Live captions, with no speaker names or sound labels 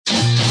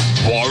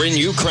war in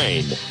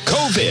Ukraine,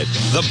 COVID,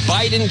 the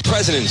Biden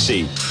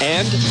presidency,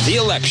 and the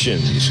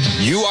elections.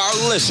 You are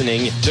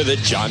listening to The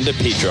John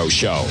DePetro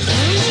Show.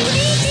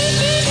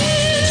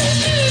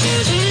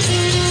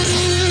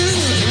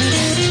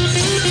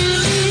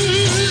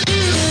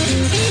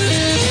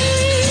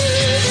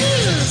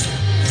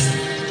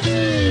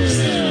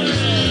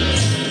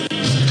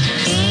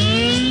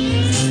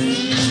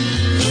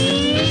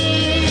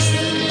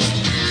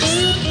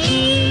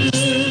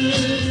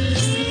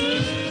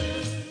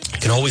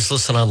 Always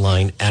listen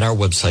online at our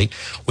website,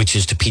 which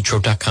is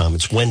depetro.com.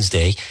 It's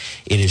Wednesday.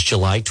 It is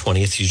July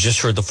 20th. You just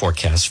heard the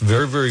forecast.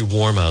 Very, very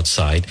warm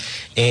outside.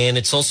 And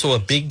it's also a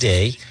big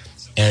day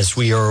as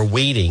we are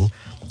awaiting.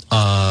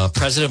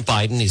 President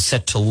Biden is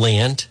set to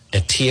land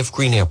at TF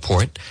Green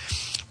Airport,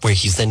 where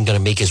he's then going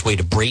to make his way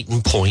to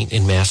Brayton Point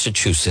in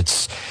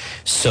Massachusetts.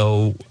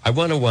 So I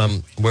want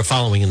to, we're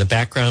following in the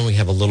background. We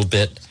have a little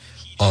bit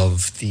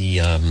of the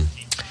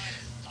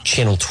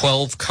Channel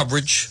 12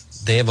 coverage.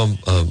 They have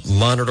a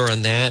monitor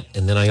on that.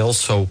 And then I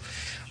also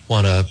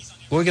want to,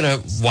 we're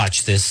going to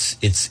watch this.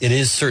 It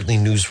is certainly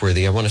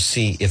newsworthy. I want to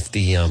see if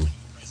the,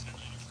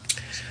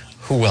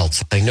 who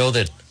else? I know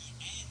that,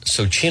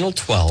 so Channel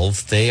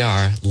 12, they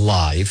are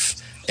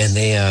live and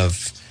they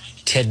have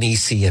Ted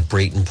Nesi at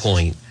Brayton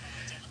Point.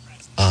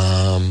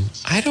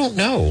 I don't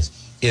know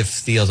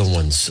if the other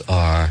ones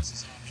are,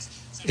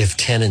 if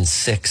 10 and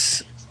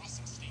 6,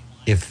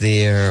 if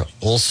they're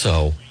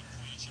also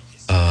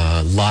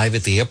live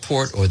at the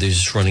airport, or they're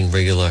just running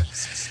regular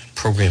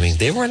programming.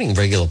 They're running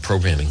regular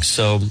programming.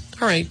 So,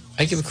 all right,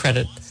 I give it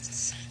credit.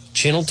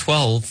 Channel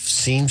 12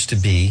 seems to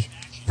be,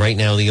 right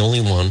now, the only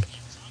one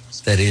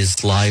that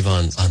is live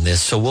on this.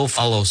 So we'll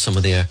follow some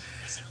of their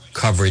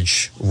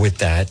coverage with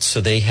that. So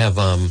they have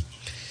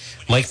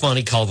Mike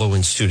Montecalvo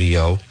in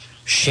studio,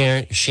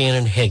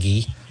 Shannon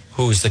Heggie,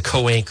 who is the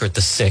co-anchor at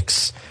the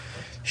 6.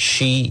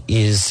 She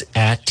is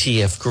at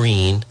TF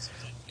Green.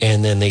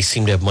 And then they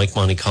seem to have Mike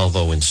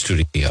Montecalvo in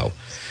studio.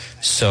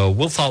 So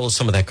we'll follow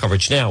some of that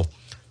coverage. Now,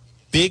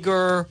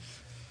 bigger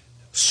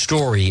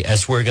story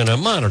as we're going to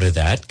monitor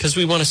that, because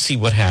we want to see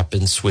what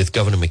happens with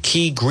Governor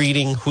McKee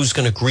greeting, who's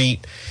going to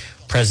greet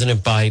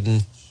President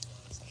Biden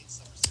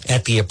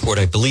at the airport.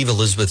 I believe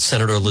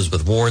Senator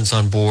Elizabeth Warren's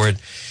on board.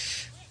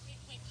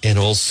 And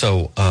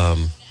also,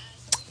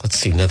 let's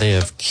see, now they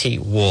have Kate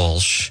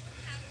Walsh.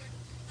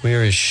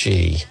 Where is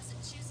she?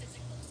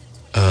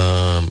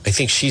 I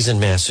think she's in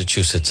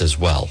Massachusetts as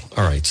well.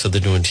 All right, so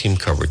they're doing team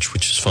coverage,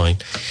 which is fine.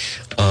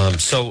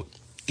 So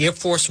Air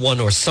Force One,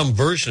 or some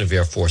version of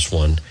Air Force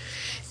One,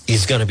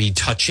 is going to be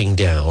touching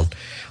down.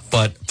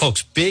 But,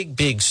 folks,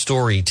 big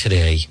story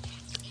today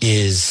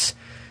is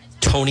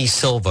Tony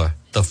Silva,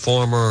 the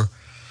former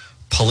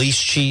police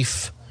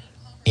chief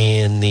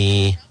and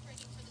the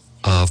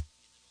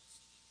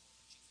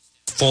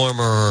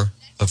former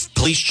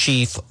police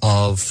chief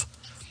of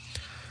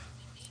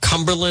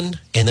Cumberland,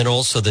 and then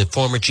also the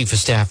former chief of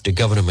staff to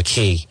Governor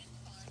McKee.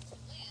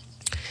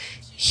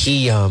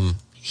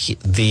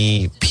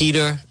 The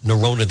Peter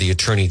Nerona, the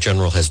Attorney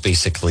General, has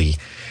basically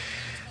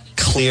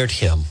cleared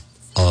him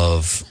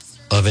of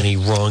any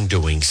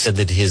wrongdoing. Said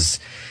that his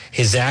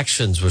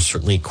actions were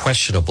certainly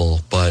questionable,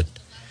 but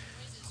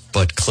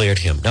cleared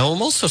him. Now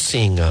I'm also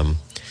seeing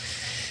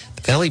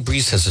Valley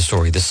Breeze has a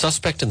story. The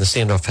suspect in the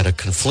standoff had a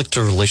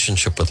conflicted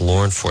relationship with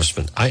law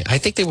enforcement. I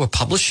think they were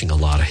publishing a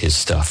lot of his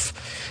stuff.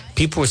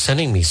 People were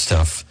sending me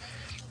stuff.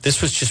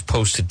 This was just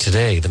posted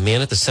today. The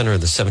man at the center of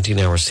the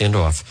 17-hour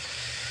standoff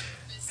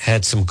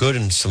had some good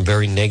and some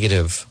very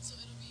negative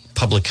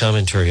public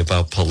commentary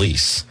about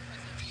police.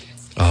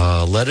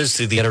 Letters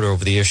to the editor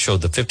over the air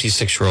showed the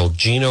 56-year-old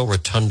Gino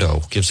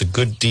Rotundo gives a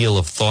good deal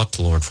of thought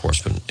to law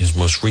enforcement. His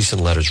most recent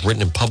letters,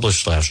 written and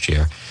published last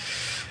year,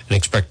 and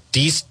expressed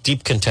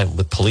deep content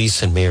with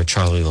police and Mayor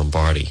Charlie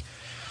Lombardi.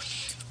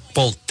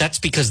 Well, that's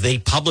because they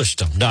published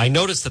them. Now, I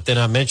noticed that they're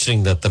not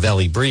mentioning that the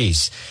Valley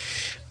Breeze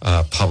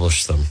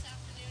published them.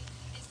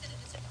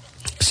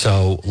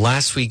 So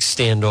last week's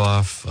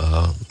standoff,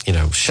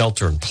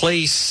 shelter in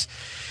place,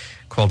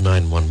 called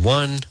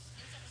 911.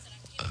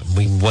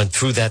 We went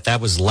through that. That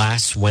was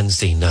last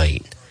Wednesday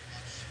night.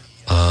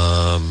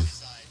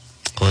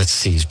 Let's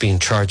see. He's being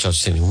charged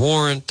outstanding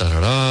warrant.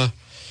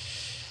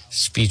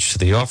 Speech to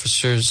the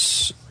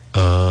officers.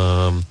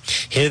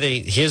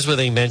 Here's where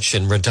they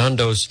mention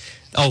Redondo's.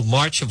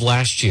 March of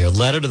last year,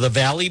 letter to the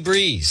Valley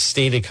Breeze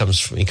stated he comes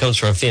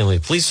from a family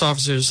of police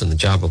officers and the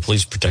job of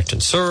police protect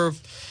and serve.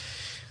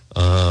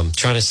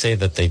 Trying to say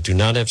that they do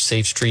not have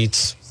safe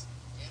streets.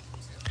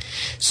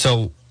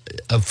 So,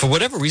 for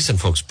whatever reason,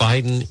 folks,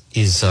 Biden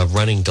is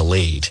running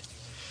delayed.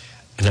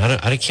 And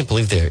I can't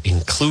believe they're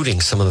including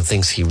some of the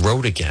things he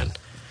wrote again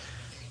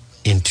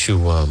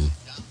into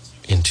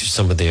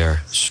some of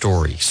their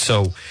story.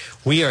 So,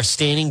 we are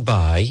standing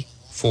by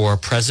for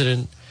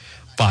President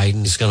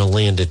Biden is going to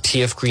land at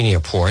TF Green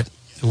Airport.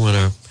 We want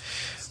to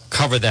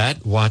cover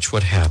that, watch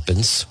what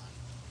happens.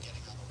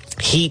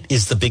 Heat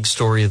is the big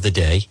story of the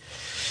day.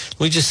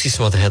 Let me just see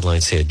some other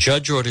headlines here.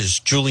 Judge orders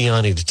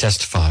Giuliani to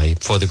testify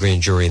for the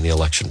grand jury in the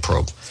election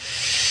probe.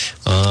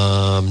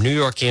 New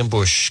York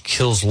ambush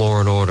kills Law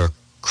and Order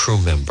crew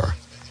member.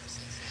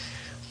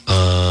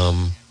 A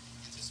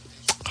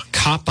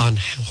cop on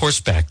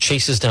horseback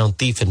chases down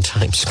thief in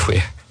Times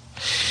Square.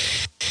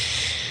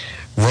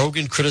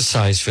 Rogan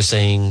criticized for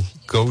saying,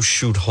 go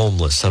shoot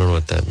homeless. I don't know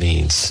what that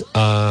means.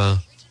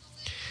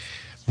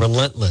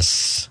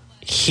 Relentless.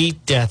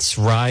 Heat deaths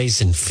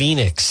rise in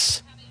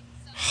Phoenix.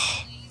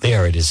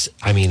 There it is.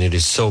 I mean, it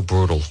is so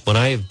brutal. When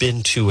I have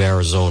been to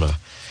Arizona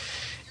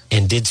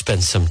and did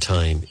spend some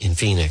time in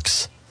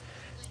Phoenix,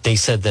 they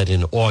said that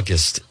in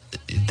August,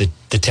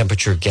 the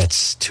temperature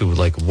gets to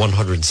like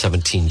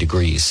 117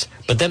 degrees.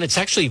 But then it's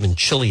actually even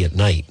chilly at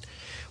night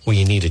where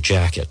you need a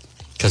jacket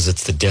because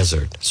it's the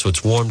desert. So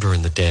it's warm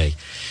during the day.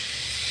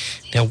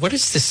 Now, what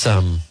is this?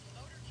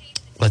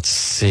 Let's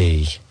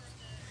see.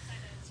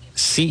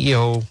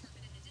 CEO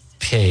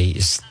pay,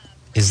 is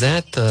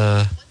that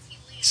the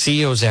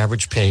CEO's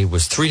average pay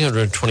was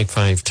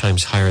 325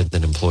 times higher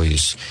than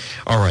employees.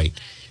 All right.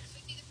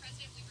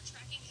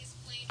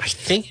 I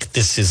think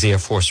this is Air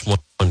Force One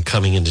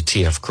coming into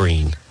TF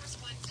Green.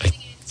 I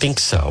think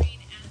so.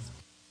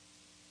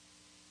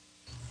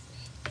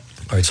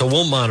 All right, so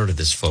we'll monitor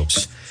this,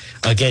 folks.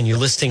 Again, you're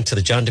listening to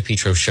the John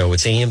DePietro Show.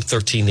 It's AM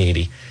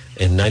 1380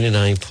 and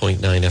 99.9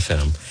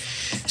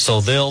 FM. So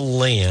they'll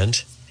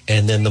land,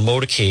 and then the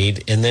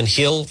motorcade, and then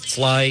he'll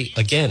fly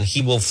again.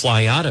 He will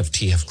fly out of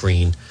TF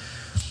Green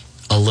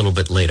a little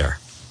bit later.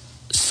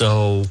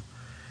 So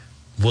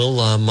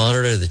we'll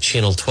monitor the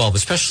Channel 12,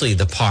 especially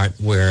the part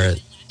where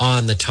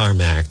on the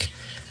tarmac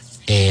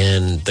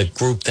and the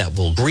group that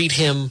will greet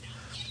him.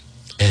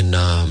 And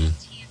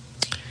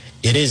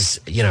it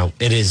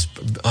is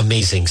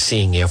amazing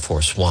seeing Air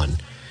Force One.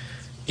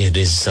 It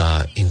is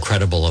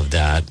incredible of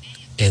that.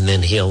 And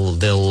then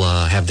they'll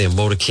have their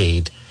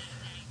motorcade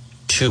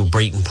to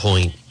Brayton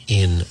Point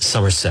in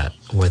Somerset,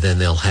 where then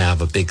they'll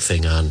have a big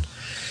thing on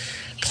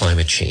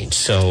climate change.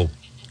 So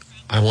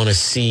I want to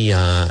see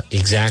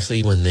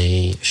exactly when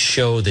they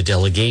show the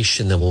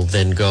delegation that will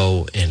then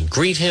go and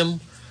greet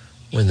him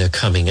when they're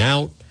coming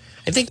out.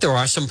 I think there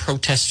are some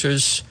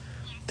protesters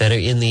that are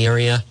in the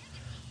area.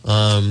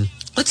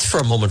 Let's, for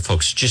a moment,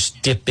 folks,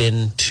 just dip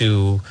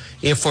into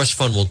Air Force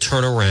One will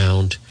turn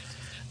around,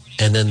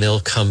 and then they'll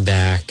come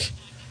back.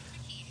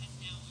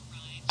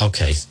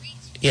 Okay.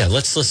 Yeah,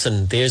 let's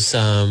listen. There's,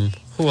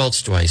 who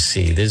else do I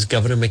see? There's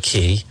Governor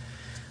McKee.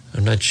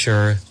 I'm not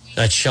sure.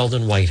 That's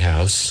Sheldon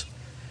Whitehouse.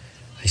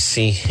 I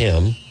see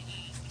him.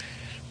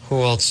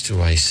 Who else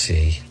do I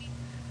see?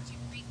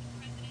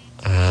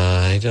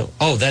 I don't.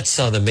 Oh, that's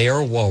the Mayor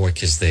of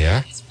Warwick is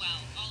there.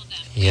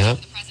 Yep.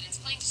 The president's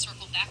plane to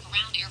circle back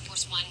around. Air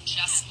Force One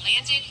just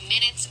landed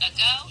minutes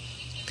ago.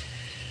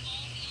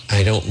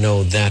 I don't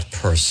know that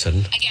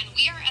person. Again,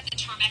 we are at the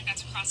tarmac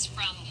that's across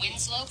from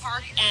Winslow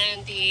Park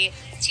and the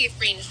TF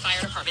Green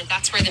Fire Department.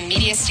 That's where the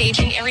media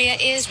staging area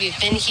is. We've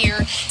been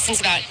here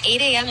since about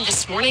 8 a.m.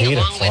 this morning,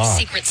 along with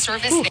Secret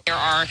Service. Ooh. There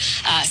are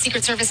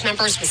Secret Service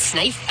members with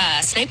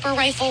sniper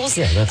rifles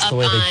up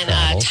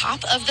on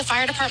top of the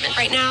fire department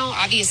right now.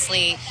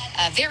 Obviously,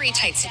 very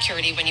tight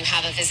security when you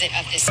have a visit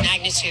of this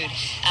magnitude.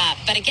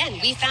 But again,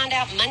 we found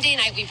out Monday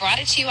night, we brought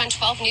it to you on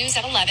 12 News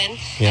at 11.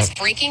 Yep. As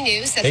breaking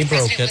news that the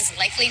president was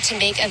likely to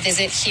make a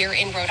visit here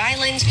in Rhode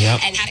Island,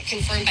 and had it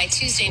confirmed by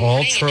Tuesday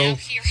morning. All true. And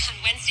now here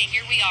on Wednesday,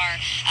 here we are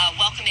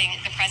welcoming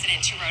the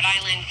president to Rhode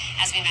Island.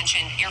 As we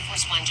mentioned, Air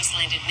Force One just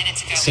landed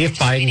minutes ago. See if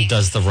Biden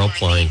does the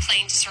rope line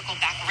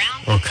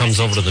or comes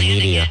over to the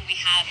media. We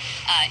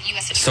have,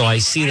 U.S. So I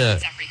see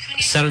the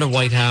Senator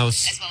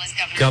Whitehouse, as well as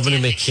Governor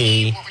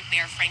McKee, Warwick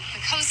Mayor Frank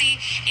Picozzi,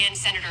 and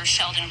Senator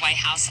Sheldon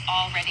Whitehouse,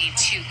 all ready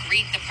to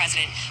greet the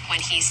president when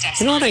he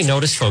steps. You know what I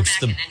noticed, folks?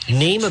 The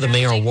name of the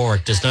Mayor of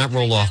Warwick does not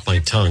roll off my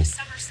tongue.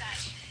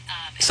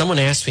 Someone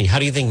asked me, how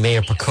do you think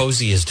Mayor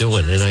Picozzi is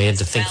doing? And I had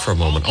to think for a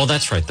moment. Oh,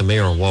 that's right, the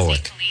Mayor of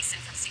Warwick.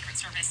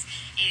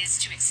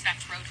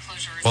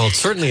 Well, it's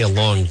certainly a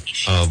long,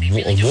 a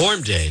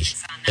warm day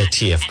at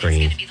TF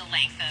Green. It's going to be the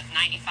length of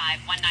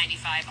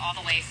 195 all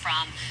the way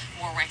from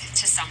Warwick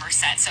to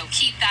Somerset. So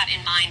keep that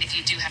in mind if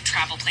you do have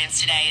travel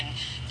plans today, and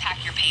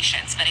pack your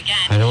patience. But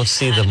again, I don't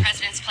see the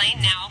president's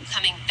plane now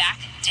coming back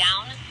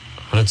down.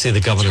 I don't see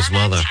the governor's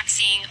mother.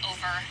 Taxiing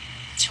over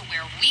to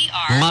where we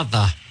are.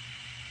 Mother.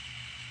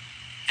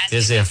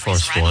 There's Air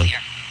Force One.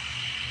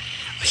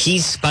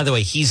 By the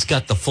way, he's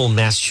got the full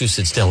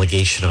Massachusetts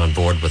delegation on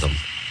board with him.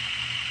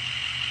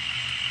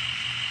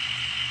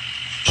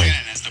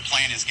 Shannon, as the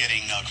plane is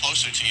getting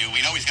closer to you,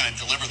 we know he's going to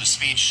deliver the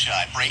speech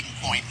at Brayton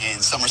Point in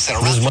Somerset.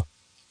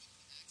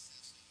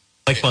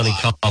 Mike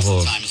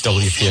Montecalvo of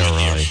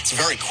WPRI. It's a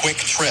very quick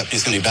trip.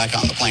 He's going to be back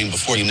on the plane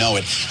before you know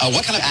it.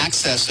 What kind of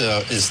access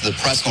is the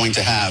press going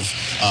to have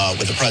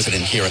with the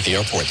president here at the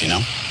airport, do you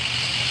know?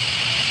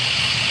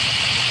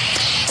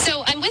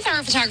 So I'm with our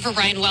our photographer,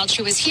 Brian Welch,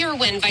 who was here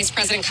when Vice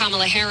President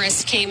Kamala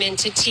Harris came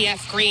into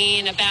TF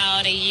Green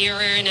about a year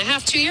and a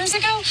half, 2 years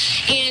ago.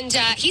 And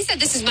he said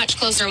this is much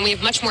closer and we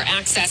have much more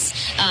access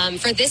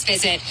for this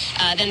visit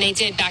than they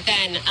did back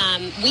then.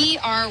 We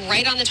are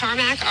right on the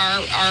tarmac.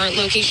 Our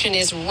location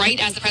is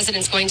right as the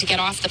president's going to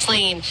get off the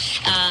plane.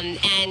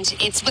 And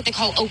it's what they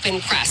call open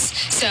press.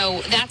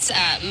 So that's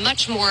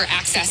much more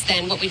access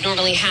than what we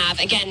normally have.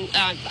 Again,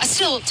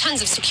 still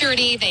tons of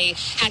security. They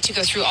had to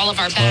go through all of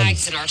our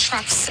bags and our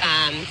trucks,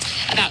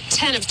 about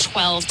 10 of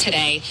 12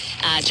 today,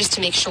 just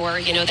to make sure,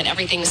 that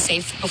everything's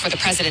safe before the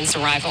president's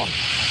arrival.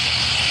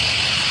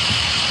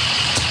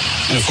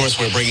 And, of course,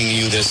 we're bringing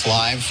you this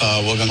live.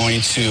 We're going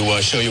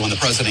to show you when the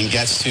president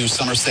gets to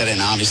Somerset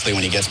and, obviously,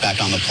 when he gets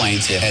back on the plane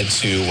to head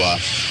to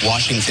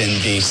Washington,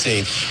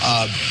 D.C.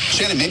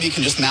 Shannon, maybe you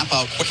can just map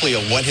out quickly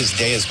of what his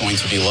day is going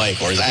to be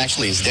like, or is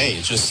actually his day.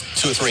 It's just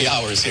 2 or 3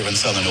 hours here in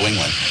southern New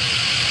England.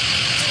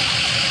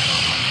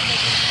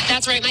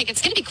 That's right, Mike.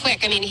 It's going to be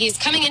quick. I mean, he's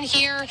coming in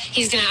here.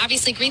 He's going to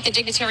obviously greet the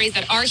dignitaries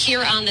that are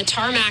here on the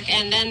tarmac,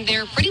 and then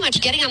they're pretty much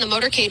getting on the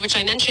motorcade, which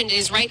I mentioned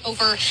is right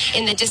over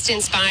in the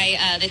distance by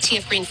the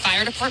TF Green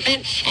Fire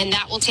Department, and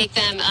that will take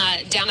them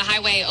down the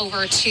highway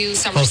over to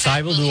Somerset. Folks,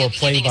 I will do a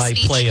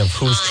play-by-play of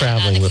who's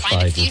traveling with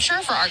Biden. Future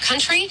for our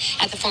country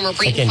at the former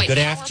Brayton Point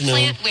Power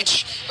Plant,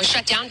 which was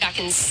shut down back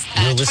in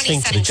 2017. You're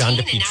listening to the John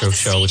DePietro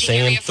Show. It's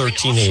AM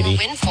 1380,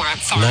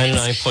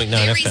 99.9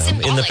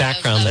 FM. In the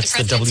background, that's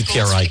the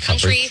WPRI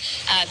coverage.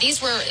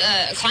 These were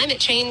climate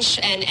change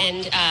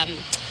and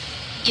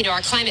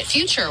our climate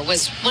future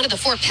was one of the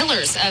 4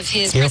 pillars of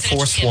his Air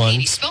Force One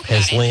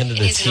has landed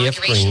at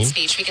TF Green.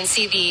 Speech. We can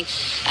see the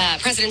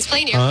president's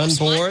plane, Air on Force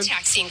board, One,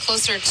 taxiing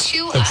closer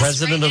to the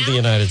president of the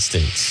United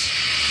States.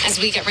 As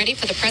we get ready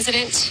for the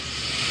president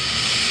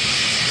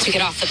to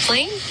get off the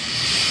plane.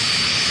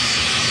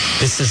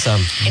 This is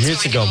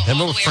years ago.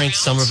 Remember when Frank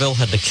Somerville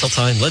had the kill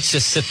time? Let's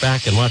just sit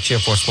back and watch Air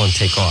Force One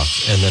take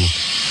off. And then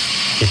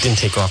it didn't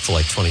take off for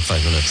like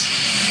 25 minutes.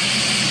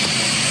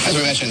 As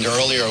we mentioned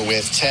earlier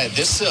with Ted,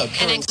 this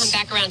appearance... And then come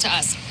back around to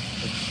us.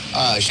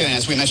 Shannon,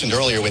 as we mentioned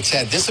earlier with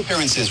Ted, this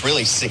appearance is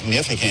really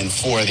significant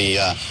for the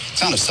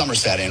town of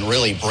Somerset and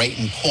really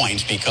Brayton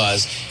Point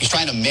because he's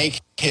trying to make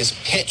his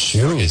pitch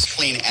for his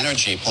clean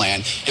energy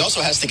plan. He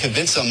also has to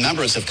convince some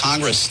members of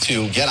Congress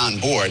to get on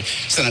board.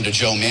 Senator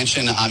Joe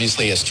Manchin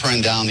obviously has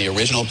turned down the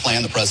original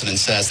plan. The president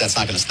says that's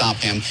not going to stop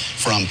him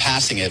from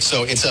passing it.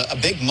 So it's a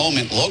big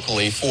moment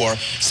locally for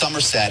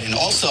Somerset and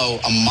also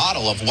a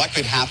model of what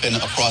could happen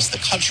across the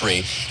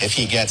country if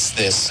he gets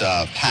this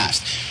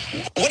passed.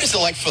 What is it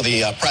like for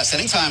the press?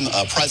 Anytime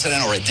a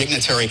president or a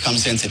dignitary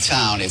comes into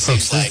town, it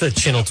seems like... This is the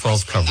Channel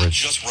 12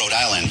 coverage. Not just Rhode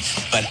Island,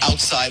 but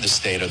outside the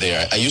state are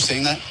there. Are you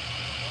seeing that?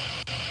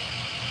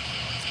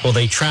 Well,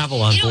 they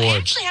travel on board. I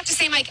actually have to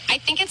say, Mike, I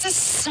think it's a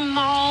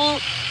small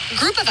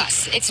group of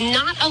us. It's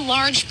not a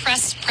large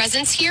press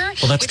presence here.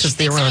 Well, that's because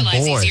they're on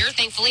board. Easier,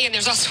 thankfully, and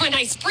there's also a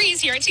nice breeze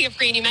here at TF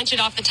Green. You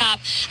mentioned off the top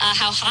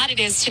how hot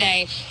it is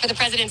today for the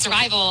president's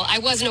arrival. I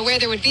wasn't aware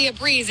there would be a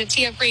breeze at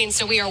TF Green,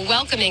 so we are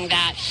welcoming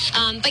that.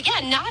 But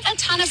yeah, not a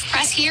ton of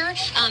press here.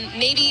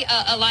 Maybe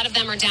a lot of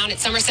them are down at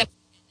Somerset.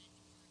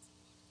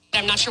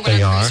 I'm not sure what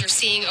our crews are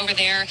seeing over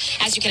there.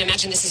 As you can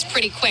imagine, this is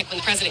pretty quick when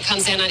the president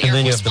comes in on Air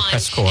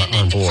Force One and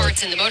then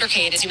departs in the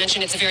motorcade. As you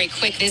mentioned, it's a very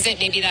quick visit.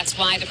 Maybe that's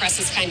why the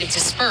press is kind of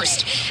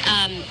dispersed.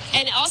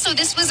 And also,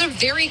 this was a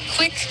very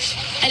quick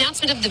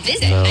announcement of the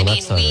visit.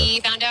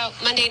 We found out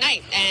Monday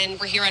night, and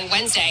we're here on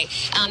Wednesday.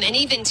 And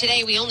even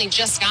today, we only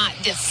just got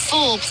the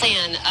full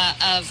plan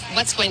of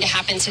what's going to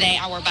happen today,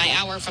 hour by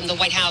hour, from the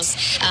White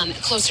House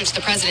closer to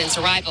the president's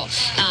arrival.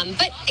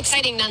 But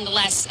exciting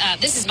nonetheless.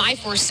 This is my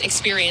first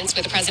experience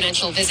with the presidential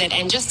visit,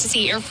 and just to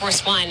see Air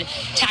Force One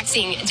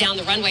taxiing down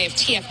the runway of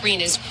TF Green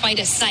is quite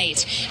a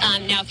sight.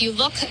 Now, if you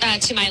look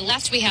to my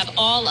left, we have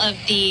all of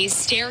the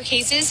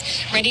staircases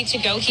ready to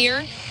go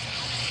here.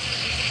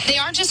 They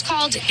are just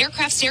called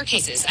aircraft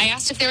staircases. I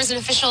asked if there was an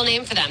official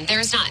name for them. There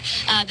is not.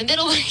 The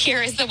middle one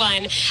here is the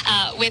one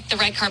with the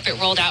red carpet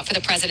rolled out for the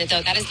president,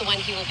 though. That is the one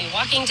he will be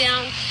walking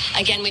down.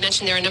 Again, we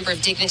mentioned there are a number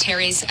of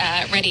dignitaries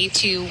ready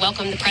to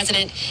welcome the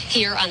president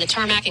here on the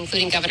tarmac,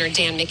 including Governor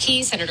Dan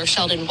McKee, Senator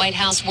Sheldon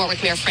Whitehouse,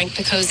 Warwick Mayor Frank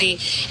Picozzi,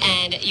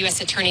 and U.S.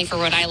 Attorney for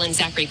Rhode Island,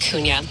 Zachary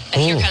Cunha.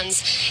 And here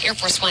comes Air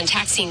Force One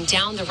taxiing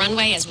down the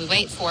runway as we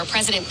wait for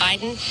President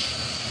Biden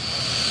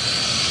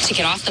to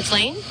get off the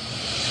plane.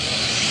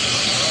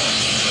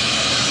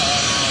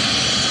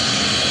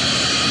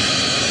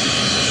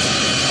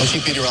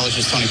 Chief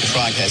Meteorologist Tony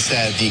Petrarch has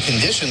said the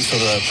conditions for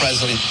the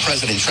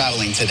president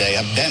traveling today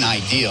have been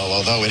ideal,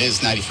 although it is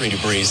 93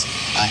 degrees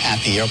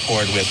at the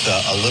airport with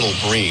a little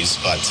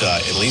breeze. But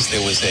at least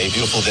it was a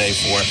beautiful day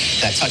for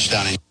that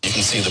touchdown. And you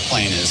can see the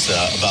plane is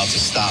about to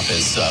stop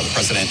as the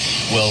president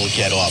will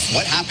get off.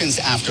 What happens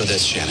after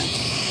this, Shannon?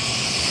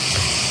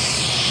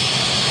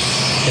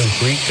 He'll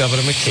greet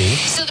Governor McKee.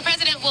 So the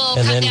president will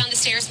come down the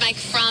stairs, Mike,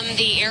 from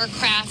the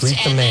aircraft. Greet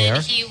the mayor.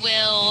 Then he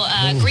will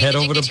greet the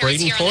over to dignitaries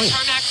Brayton here on the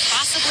tarmac,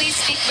 possibly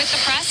speak with the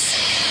press,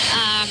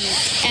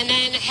 and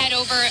then head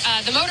over.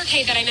 The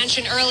motorcade that I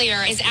mentioned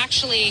earlier is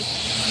actually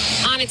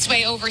on its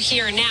way over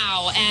here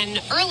now.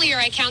 And earlier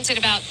I counted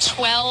about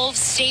 12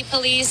 state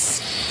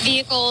police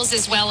vehicles,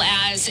 as well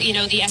as, the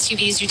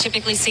SUVs you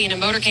typically see in a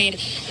motorcade.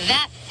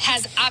 That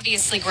has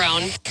obviously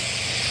grown.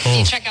 If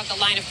you check out the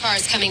line of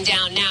cars coming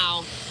down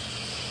now.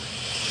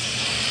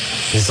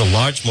 There's a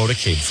large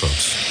motorcade,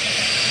 folks.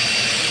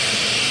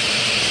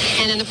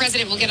 And then the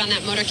president will get on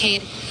that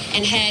motorcade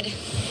and head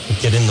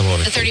Get in the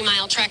motorcade. The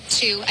 30-mile trek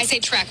to, I say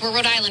trek, we're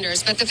Rhode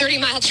Islanders, but the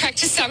 30-mile trek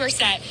to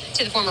Somerset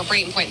to the former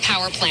Brayton Point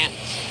power plant.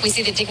 We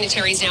see the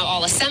dignitaries now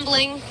all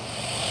assembling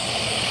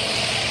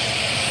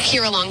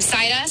here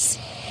alongside us.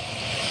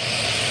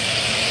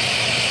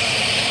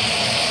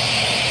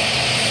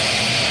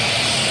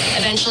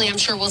 Eventually, I'm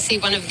sure we'll see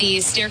one of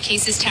these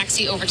staircases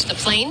taxi over to the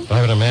plane.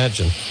 I would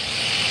imagine.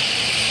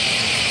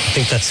 I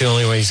think that's the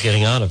only way he's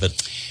getting out of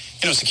it.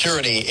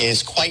 Security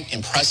is quite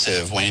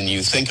impressive when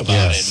you think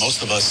about it.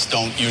 Most of us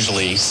don't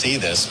usually see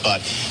this,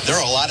 but there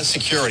are a lot of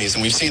securities,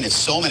 and we've seen it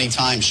so many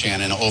times,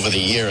 Shannon, over the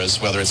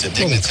years, whether it's a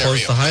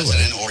dignitary or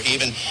president or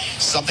even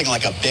something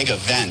like a big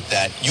event,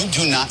 that you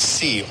do not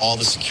see all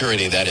the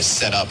security that is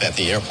set up at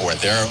the airport.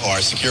 There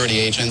are security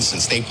agents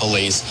and state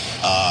police,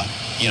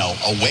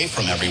 away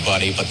from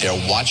everybody, but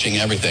they're watching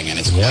everything, and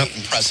it's quite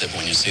impressive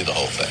when you see the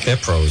whole thing. They're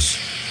pros.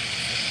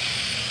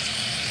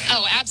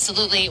 Oh,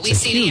 absolutely. We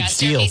see the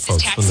staircases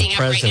taxiing up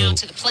right now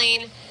to the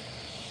plane.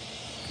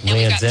 And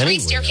we've got three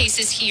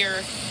staircases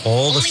here.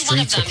 All the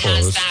streets are closed. Only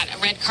one of them has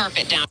that red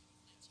carpet down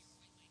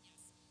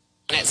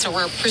it. So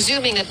we're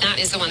presuming that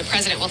is the one the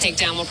president will take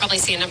down. We'll probably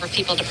see a number of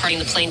people departing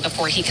the plane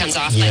before he comes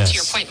off. But to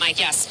your point, Mike,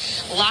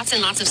 yes, lots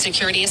and lots of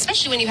security,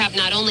 especially when you have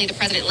not only the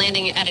president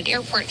landing at an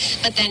airport,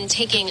 but then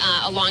taking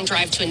a long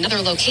drive to another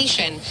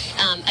location.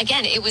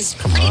 Again, it was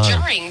pretty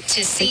jarring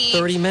to see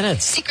 30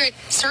 minutes. Secret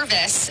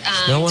Service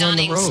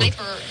donning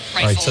sniper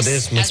rifles right, so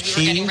there's as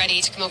we were getting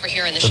ready to come over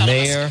here in the shuttle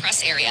bus to the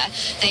press area.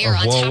 They are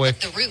on Warwick,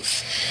 top of the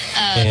roof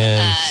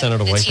and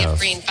Senator the Whitehouse.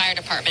 Green Fire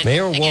Department.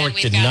 Mayor Warwick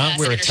did not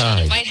wear a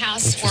tie. White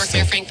House,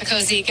 Mayor Frank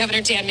Picozzi,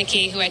 Governor Dan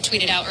McKee, who had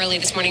tweeted out early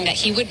this morning that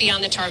he would be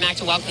on the tarmac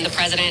to welcome the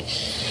president.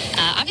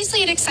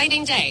 Obviously an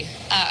exciting day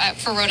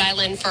for Rhode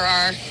Island, for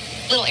our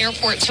little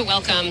airport to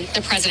welcome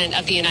the president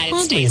of the United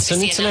States. It's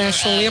an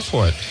international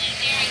airport.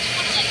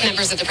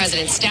 Members of the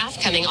president's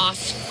staff coming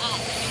off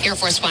Air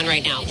Force One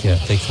right now. Yeah,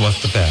 they come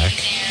off the back.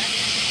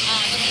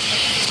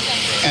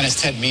 And as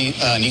Ted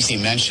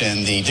Nesi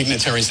mentioned, the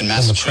dignitaries in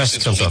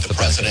Massachusetts will meet the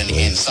president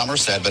in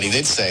Somerset, but he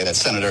did say that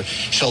Senator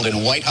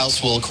Sheldon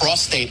Whitehouse will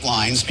cross state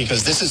lines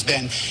because this has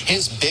been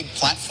his big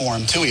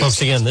platform, too.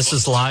 Folks, again, this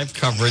is live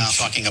coverage. Now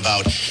talking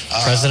about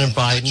President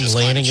Biden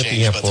landing at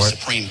the airport. But the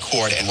Supreme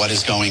Court and what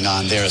is going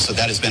on there. So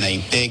that has been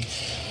a big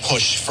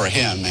push for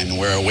him, and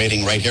we're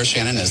waiting right here,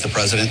 Shannon, as the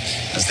president,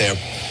 as they're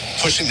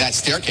pushing that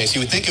staircase.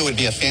 You would think it would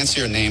be a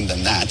fancier name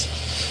than that,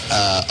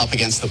 up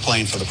against the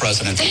plane for the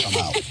president to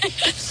come out.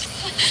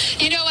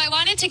 I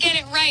wanted to get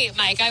it right,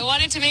 Mike. I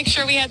wanted to make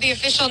sure we had the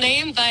official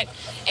name, but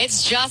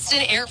it's just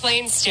an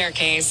airplane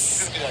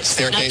staircase.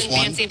 Staircase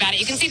Nothing fancy about it.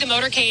 You can see the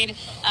motorcade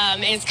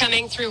is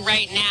coming through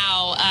right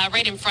now,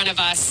 right in front of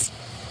us,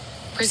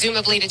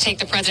 presumably to take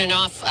the president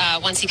off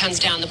once he comes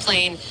down the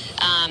plane.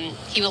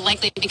 He will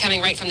likely be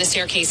coming right from the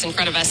staircase in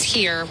front of us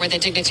here, where the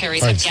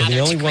dignitaries have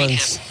gathered to greet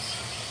him.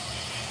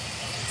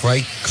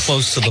 Right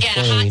close to the plane.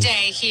 Again, a hot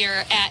day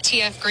here at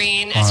TF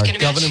Green. As you can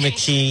Governor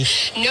McKee.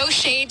 No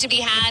shade to be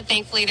had.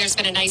 Thankfully, there's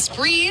been a nice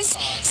breeze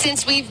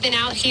since we've been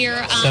out here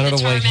on Senator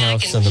the tarmac.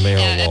 Whitehouse and the Mayor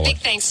A big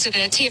thanks to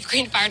the TF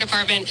Green Fire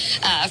Department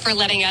for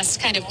letting us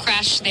kind of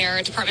crash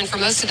their department for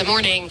most of the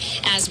morning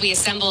as we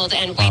assembled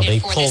and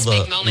waited for this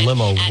big moment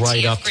limo at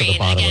right TF up Green. to the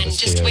bottom Again, of the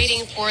just stairs.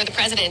 waiting for the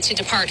president to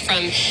depart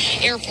from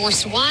Air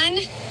Force One.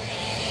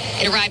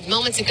 It arrived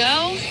moments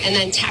ago and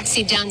then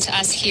taxied down to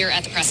us here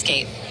at the press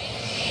gate.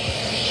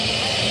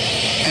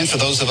 And for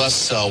those of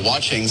us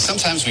watching,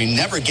 sometimes we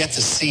never get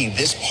to see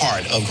this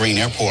part of Green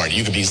Airport.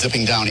 You could be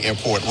zipping down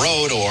Airport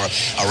Road or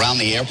around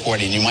the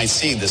airport, and you might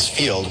see this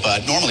field.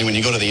 But normally when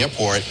you go to the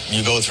airport,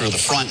 you go through the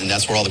front, and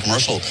that's where all the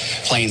commercial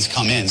planes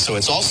come in. So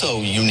it's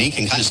also unique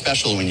and kind of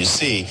special when you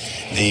see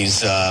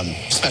these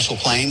special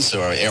planes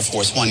or Air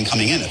Force One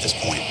coming in at this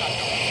point.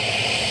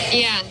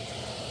 Yeah.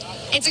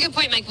 It's a good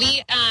point, Mike.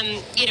 We,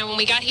 when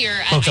we got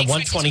here, at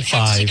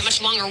 125, take a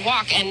much longer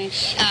walk, and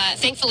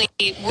thankfully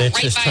we're right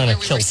by where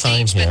we were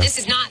staged. But this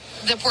is not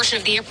the portion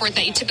of the airport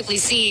that you typically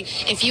see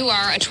if you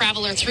are a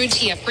traveler through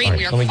TF Green.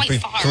 We are quite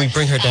far. Can we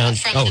bring her down?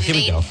 From the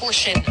main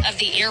portion of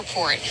the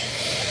airport.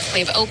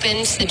 We've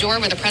opened the door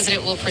where the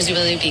president will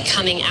presumably be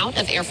coming out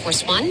of Air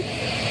Force One.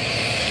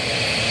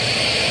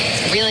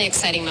 A really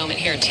exciting moment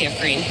here at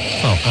TF Green.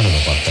 Oh, I don't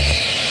know about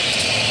that.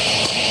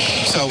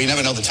 So we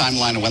never know the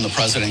timeline of when the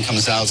president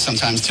comes out.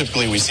 Sometimes,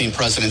 typically, we've seen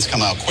presidents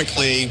come out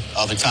quickly.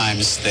 Other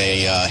times,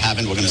 they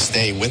haven't. We're going to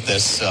stay with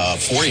this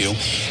for you.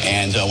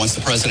 And once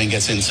the president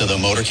gets into the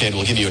motorcade,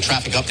 we'll give you a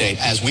traffic update.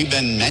 As we've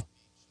been mentioning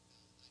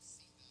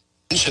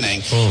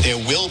there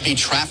will be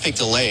traffic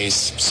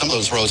delays. Some of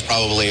those roads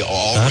probably are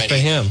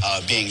already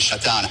being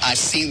shut down. I've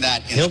seen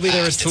that in He'll the be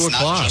there at past. 2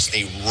 o'clock. It's not just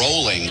a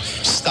rolling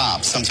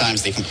stop.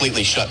 Sometimes they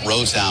completely shut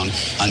roads down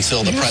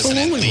until the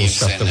president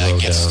leaves and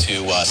gets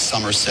to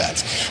Somerset.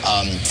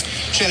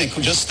 Shannon,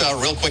 just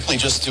real quickly,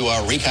 just to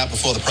recap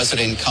before the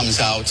president comes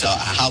out,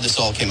 how this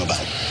all came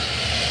about.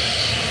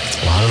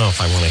 Well, I don't know if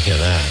I want to hear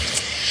that.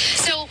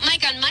 So,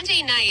 Mike, on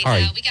Monday night, all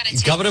right. We got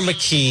a Governor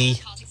McKee,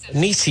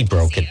 Nisi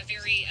broke it. A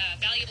very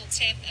valuable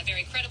tip, a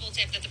very credible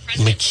tip that the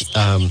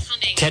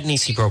president Ted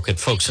Nisi broke it.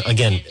 Folks,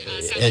 again,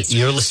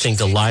 you're listening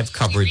to live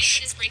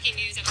coverage.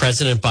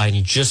 President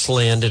Biden just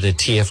landed at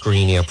TF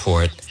Green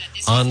Airport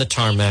on the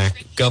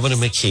tarmac. Governor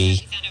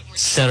McKee,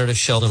 Senator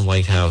Sheldon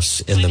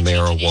Whitehouse, and the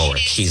mayor of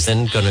Warwick. He's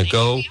then going to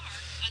go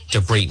to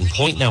Brayton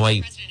Point. Now,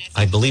 I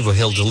believe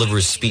he'll deliver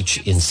his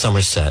speech in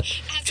Somerset.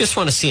 Just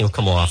want to see him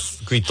come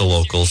off, greet the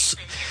locals.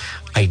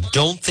 I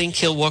don't think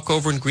he'll walk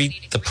over and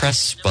greet the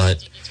press,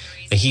 but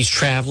he's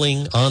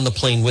traveling on the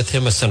plane with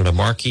him, Senator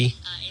Markey,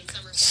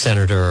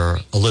 Senator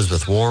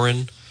Elizabeth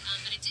Warren,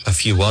 a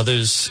few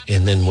others,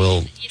 and then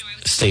we'll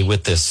stay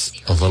with this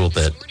a little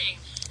bit.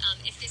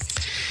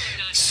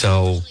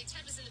 So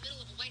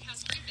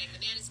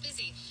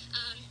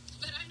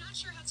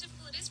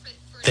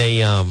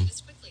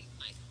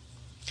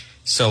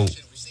so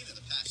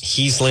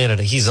he's landed.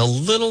 He's a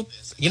little,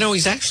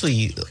 he's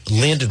actually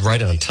landed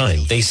right on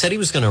time. They said he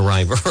was going to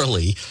arrive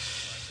early,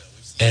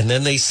 and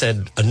then they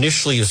said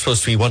initially it was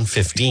supposed to be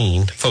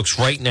 1:15. Folks,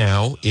 right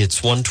now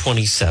it's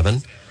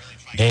 1:27,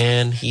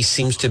 and he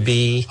seems to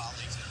be,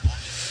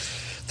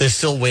 they're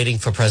still waiting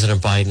for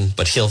President Biden,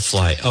 but he'll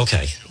fly.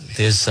 Okay,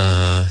 there's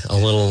a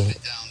little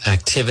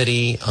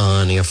activity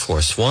on Air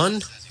Force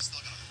One,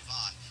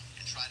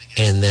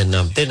 and then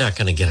they're not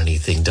going to get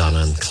anything done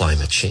on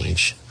climate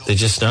change. They're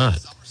just not.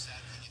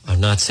 I'm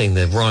not saying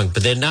they're wrong,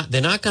 but they're not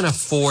going to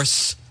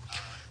force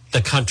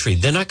the country.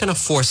 They're not going to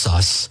force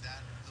us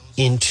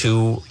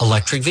into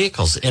electric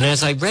vehicles. And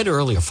as I read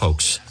earlier,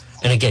 folks,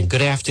 and again,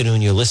 good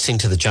afternoon. You're listening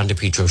to the John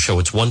DePietro Show.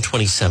 It's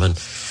 1:27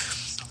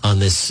 on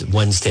this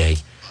Wednesday.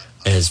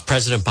 As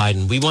President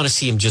Biden, we want to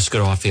see him just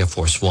get off Air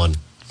Force One.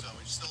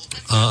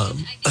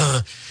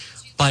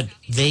 But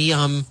they,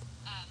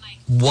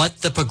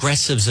 what the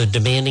progressives are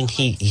demanding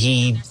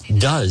he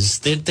does,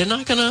 they're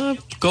not going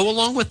to go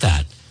along with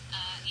that.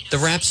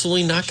 They're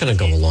absolutely not going to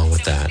go along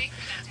with that.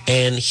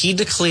 And he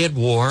declared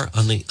war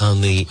on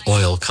the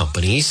oil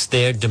companies.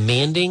 They're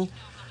demanding,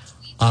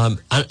 on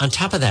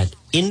top of that,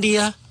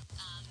 India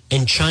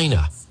and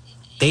China,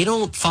 they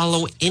don't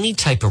follow any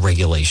type of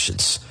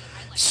regulations.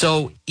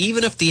 So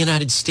even if the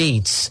United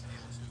States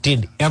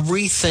did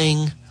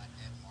everything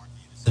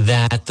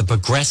that the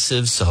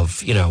progressives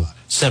of,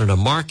 Senator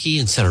Markey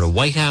and Senator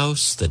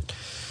Whitehouse, that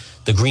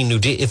the Green New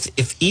Deal,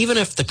 even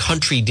if the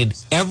country did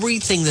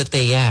everything that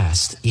they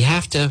asked, you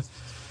have to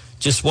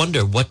just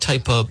wonder what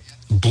type of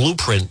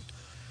blueprint,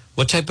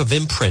 what type of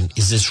imprint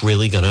is this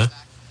really going to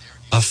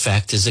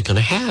affect, is it going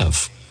to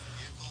have?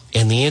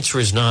 And the answer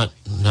is not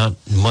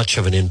much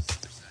of an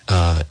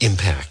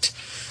impact.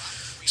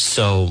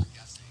 So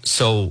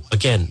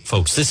again,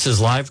 folks, this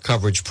is live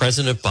coverage.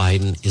 President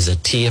Biden is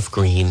at TF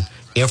Green.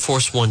 Air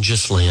Force One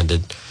just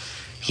landed.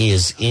 He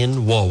is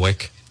in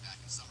Warwick.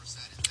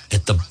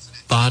 At the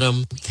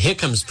bottom, here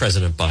comes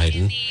President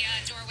Biden.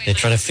 They're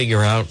trying to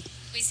figure out.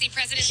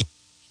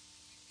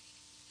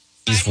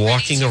 He's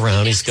walking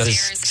around. He's got his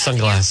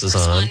sunglasses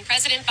on.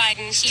 President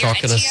Biden He's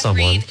talking to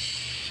someone.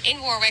 In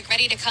Warwick,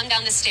 ready to come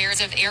down the stairs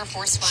of Air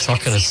Force One.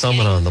 Talking to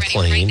someone on the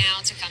plane.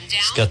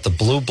 He's got the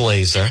blue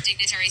blazer.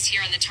 Dignitaries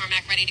here on the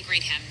tarmac ready to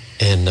greet him.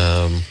 And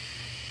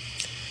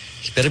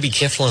you better be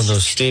careful on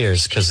those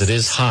stairs because it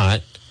is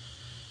hot.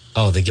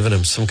 Oh, they're giving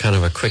him some kind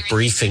of a quick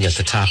briefing at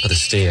the top of the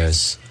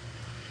stairs.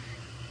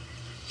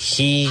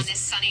 He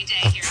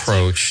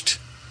approached.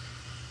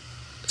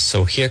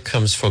 So here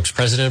comes, folks,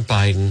 President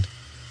Biden.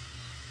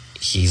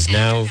 He's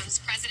now.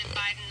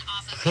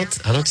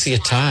 I don't see a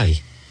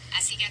tie.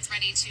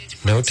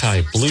 No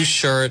tie. Blue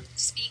shirt,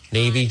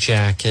 navy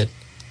jacket.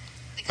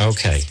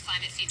 Okay.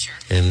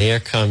 And there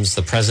comes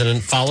the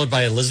president, followed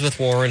by Elizabeth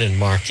Warren and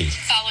Markey.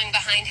 Following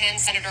behind him,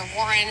 Senator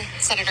Warren,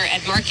 Senator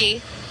Ed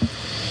Markey.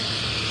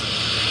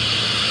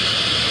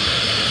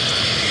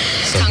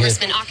 So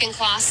Congressman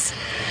Auchincloss.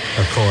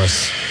 Of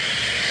course.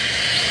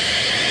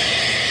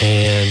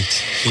 And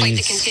quite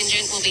the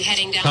contingent will be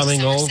heading down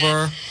coming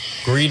over,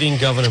 greeting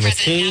Governor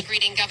McKee.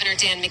 Greeting Governor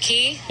Dan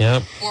McKee.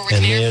 Yep. Warwick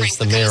and Mayor there's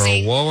Frank the mayor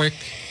Picozzi. of Warwick.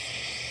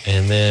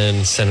 And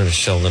then Senator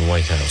Sheldon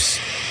Whitehouse.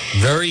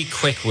 Very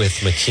quick with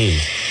McKee.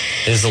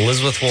 There's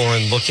Elizabeth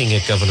Warren looking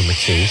at Governor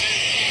McKee.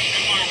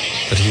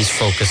 But he's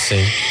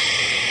focusing.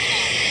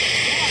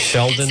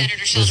 Sheldon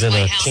is in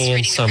a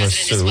tan summer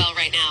suit. Well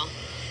right now.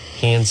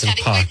 Hands in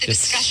having pockets. The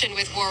discussion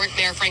with Warwick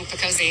Mayor Frank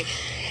Picozzi.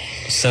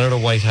 Senator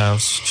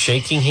Whitehouse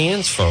shaking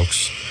hands,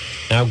 folks.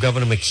 Now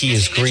Governor McKee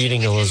is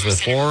greeting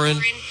Elizabeth Warren.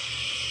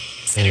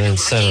 And then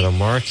Senator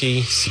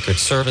Markey, Secret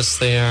Service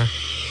there.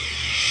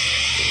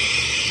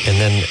 And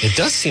then it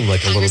does seem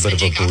like a little bit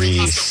of a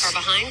breeze.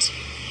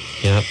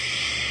 Yep.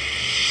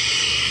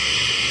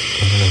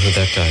 I don't know who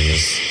that guy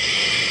is.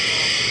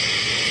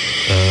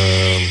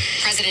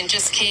 President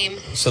just came.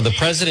 So the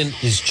president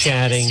is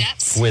chatting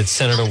with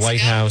Senator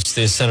Whitehouse.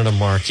 There's Senator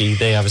Markey.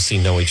 They obviously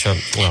know each other.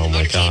 Oh,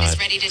 my God.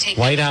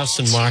 Whitehouse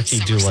and Markey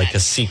do like a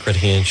secret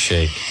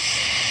handshake.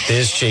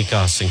 There's Jake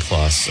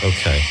Auchincloss.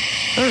 Okay.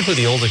 I don't know who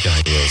the older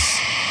guy is.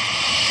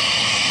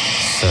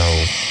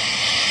 So,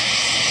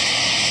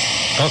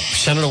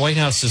 Senator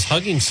Whitehouse is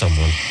hugging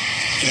someone.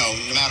 You know,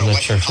 no matter I'm not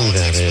what sure who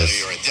that is. whether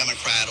you're a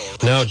Democrat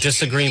or no,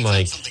 disagree,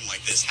 Mike. Something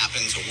like this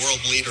happens. A world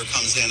leader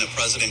comes in, a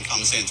president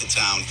comes into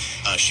town.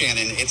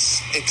 Shannon,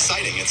 it's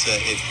exciting. It's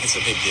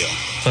a big deal.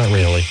 Not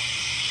really.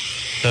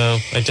 No,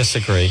 I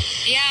disagree.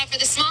 Yeah, for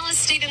the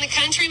smallest state in the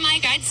country,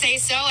 Mike, I'd say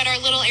so. At our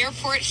little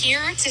airport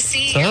here to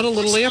see. It's not a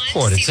little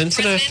airport. It's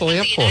International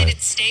Airport. The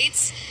United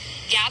States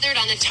gathered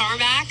on the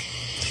tarmac.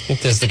 I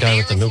think there's the guy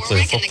with the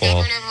nuclear football. And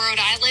the governor of Rhode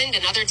Island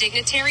and other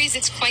dignitaries.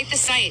 It's quite the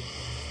sight.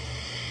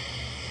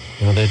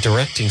 Well, they're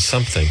directing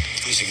something.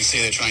 As you can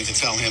see, they're trying to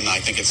tell him, I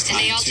think it's time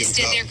to go. And they all just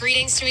did their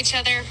greetings to each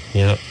other.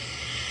 Yep.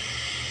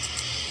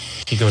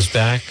 He goes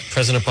back.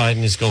 President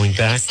Biden is going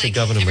back to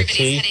Governor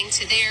McKee. Heading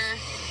to their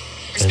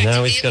and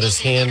now he's got his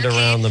hand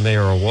around the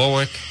mayor of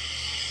Warwick.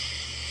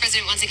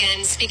 President once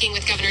again speaking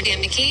with Governor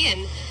Dan McKee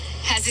and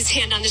has his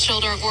hand on the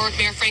shoulder of Warwick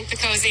Mayor Frank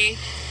Picozzi.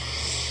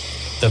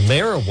 The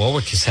mayor of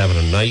Warwick is having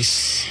a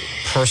nice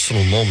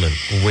personal moment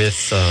with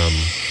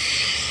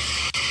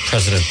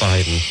President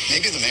Biden.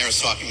 Maybe the mayor's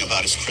talking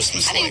about his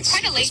Christmas lights. I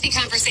think quite a lengthy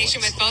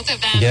conversation with both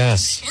of them.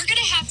 Yes. We're going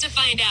to have to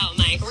find out,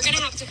 Mike. We're going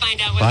to have to find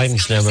out what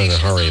Biden's never in a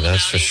hurry,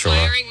 that's for sure.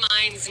 Inquiring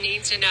minds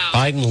need to know.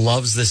 Biden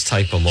loves this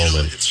type of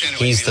moment.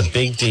 He's the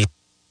big deal.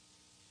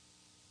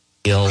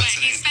 Right.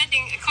 He's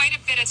spending quite a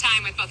bit of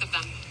time with both of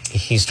them.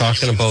 He's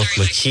talking to both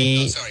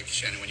McKee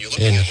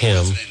and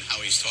him. How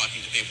he's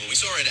talking to people. We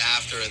saw it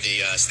after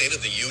the State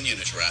of the Union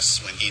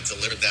address when he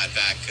delivered that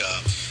back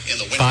in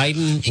the winter.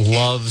 Biden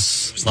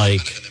loves,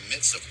 like,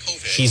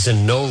 he's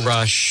in no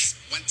rush.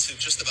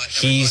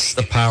 He's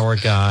the power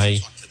guy.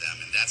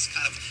 That's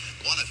kind of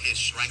one of his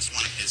strengths,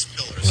 one of his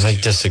pillars. I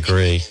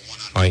disagree.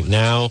 Right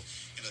now,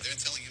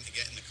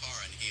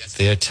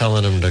 they're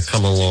telling him to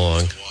come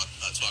along.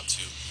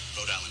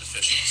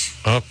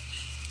 Up,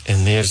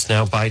 and there's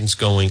now Biden's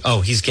going. Oh,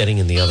 he's getting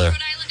in the other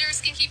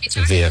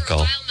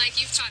vehicle.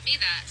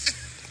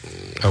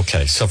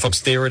 Okay, so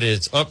folks, there it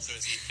is. Up,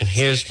 and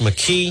here's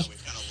McKee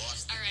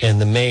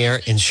and the mayor,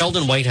 and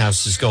Sheldon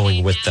Whitehouse is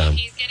going with them.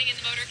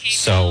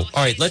 So,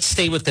 all right, let's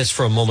stay with this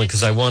for a moment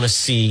because I want to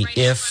see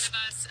if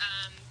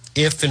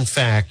in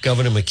fact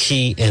Governor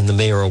McKee and the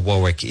mayor of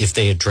Warwick, if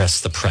they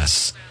address the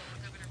press.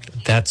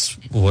 That's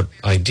what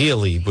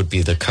ideally would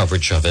be the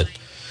coverage of it.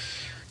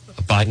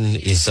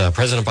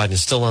 President Biden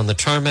is still on the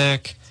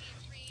tarmac,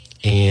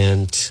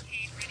 and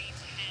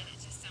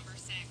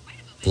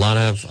a lot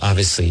of,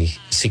 obviously,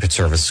 Secret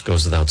Service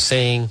goes without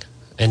saying,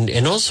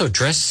 and also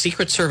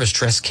Secret Service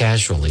dress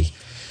casually.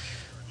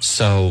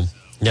 So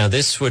now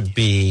this would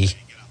be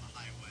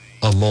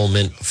a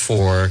moment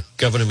for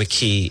Governor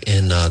McKee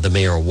and the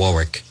mayor of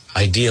Warwick,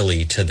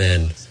 ideally, to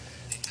then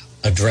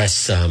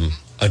address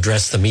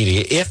the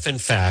media, if in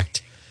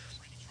fact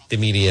the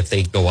media, if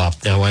they go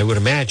up. Now, I would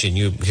imagine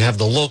you have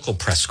the local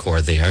press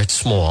corps there. It's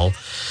small.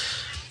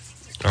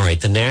 All right,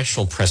 the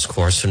national press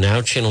corps. So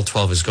now Channel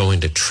 12 is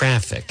going to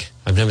traffic.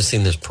 I've never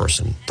seen this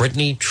person.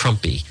 Brittany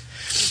Trumpy.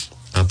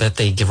 I bet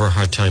they give her a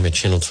hard time at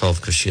Channel 12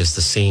 because she has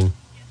the same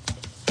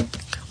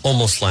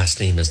almost last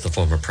name as the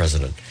former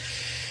president.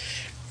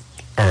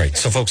 All right,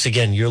 so folks,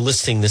 again, you're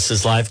listening. This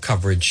is live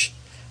coverage.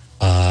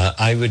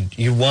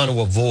 You want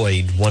to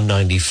avoid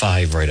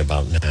 195 right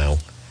about now,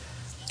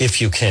 if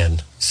you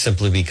can,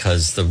 simply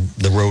because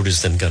the road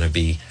is then going to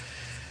be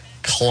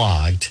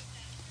clogged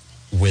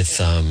with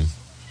the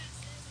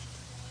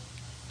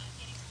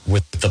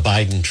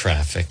Biden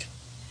traffic.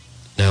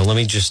 Now, let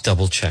me just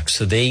double check.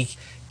 So they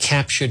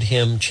captured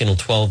him. Channel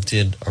 12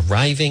 did,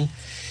 arriving.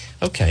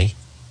 Okay.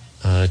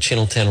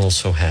 Channel 10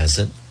 also has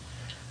it.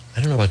 I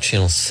don't know about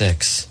Channel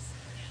 6,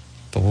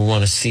 but we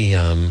want to see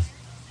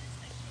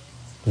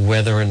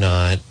whether or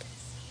not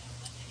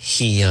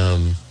he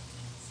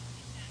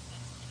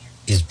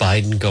is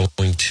Biden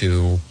going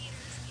to,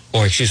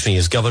 or excuse me,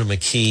 is Governor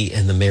McKee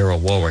and the mayor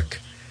of Warwick,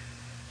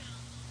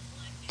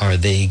 are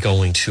they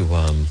going to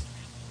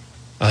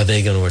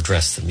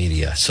address the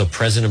media? So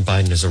President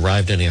Biden has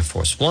arrived in Air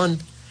Force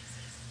One,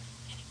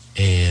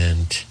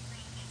 and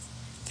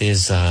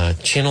there's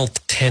Channel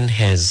 10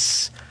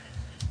 has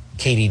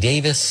Katie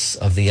Davis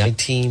of the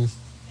I-Team,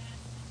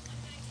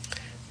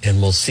 and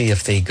we'll see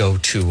if they go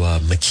to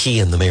McKee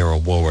and the mayor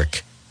of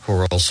Warwick, who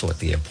are also at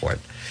the airport.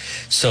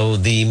 So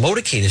the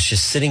motorcade is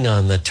just sitting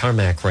on the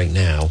tarmac right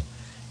now,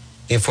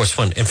 Air Force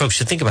One. And folks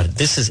should think about it.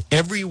 This is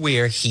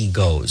everywhere he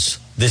goes.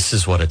 This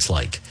is what it's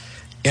like.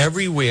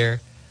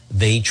 Everywhere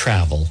they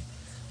travel,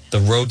 the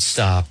road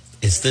stop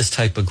is this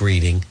type of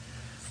greeting.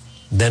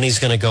 Then he's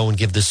going to go and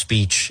give the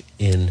speech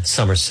in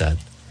Somerset,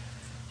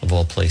 of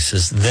all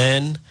places.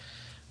 Then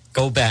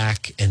go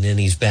back, and then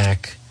he's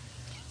back.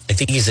 I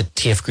think he's at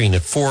TF Green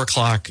at 4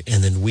 o'clock,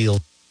 and then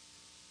wheels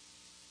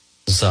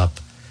up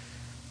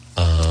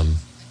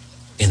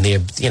And they're,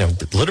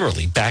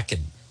 literally back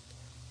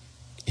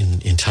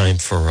in time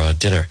for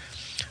dinner.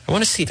 I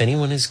want to see if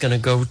anyone is going to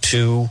go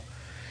to...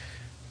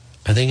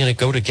 Are they going to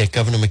go to get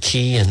Governor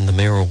McKee and the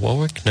mayor of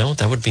Warwick? No,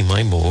 that would be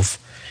my move.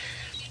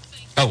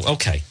 Oh,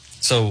 okay.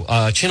 So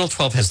Channel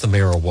 12 has the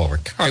mayor of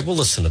Warwick. All right, we'll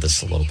listen to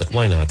this a little bit.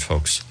 Why not,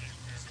 folks?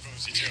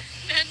 That's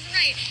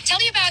right. Tell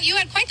me about, you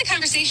had quite the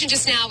conversation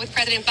just now with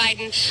President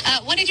Biden.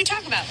 What did you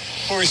talk about?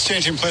 Well, we're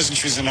exchanging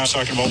pleasantries and now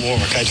talking about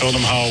Warwick. I told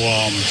him how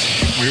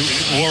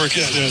Warwick,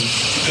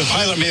 the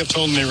pilot may have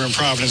told him they were in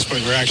Providence,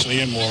 but we're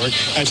actually in Warwick.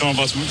 I told him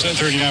about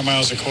 39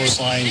 miles of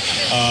coastline,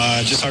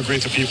 just how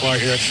great the people are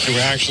here. That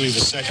we're actually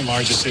the second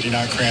largest city,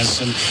 not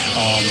Cranston.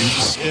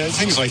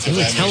 Things like that. You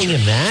were telling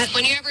him that?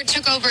 When you ever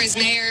took over as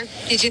mayor,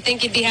 did you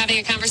think you'd be having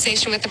a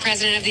conversation with the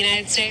President of the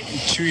United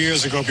States? 2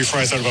 years ago,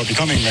 before I thought about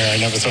becoming mayor, I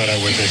never thought I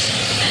would be.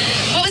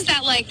 What was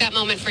that like, that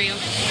moment for you?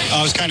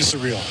 It was kind of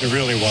surreal. It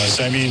really was.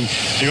 I mean,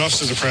 the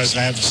office of the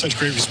president, I have such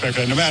great respect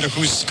for it. No matter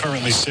who's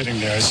currently sitting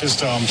there, it's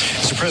just,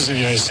 it's the president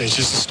of the United States,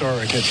 just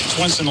historic. It's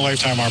once in a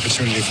lifetime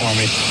opportunity for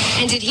me.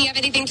 And did he have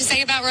anything to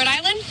say about Rhode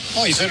Island?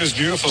 Well, he said it was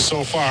beautiful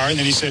so far, and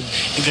then he said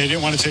they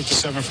didn't want to take the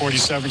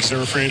 747 because they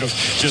were afraid of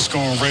just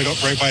going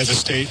right by the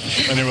state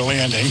when they were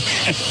landing.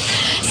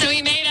 So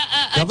he made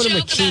a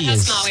Governor joke McKee about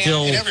is how small we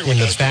still are. in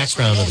the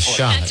background of the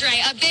shot. That's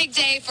right. A big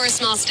day for a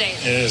small state.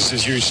 It is.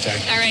 It's a huge day.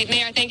 All right,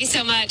 Mayor, thank you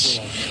so much.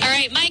 All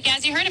right, Mike,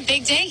 as you heard, a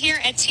big day here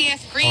at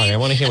TF Green. All right, I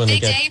want to hear when a they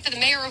big get... day for the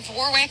mayor of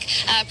Warwick.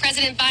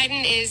 President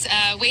Biden is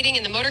waiting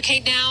in the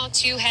motorcade now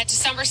to head to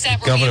Somerset.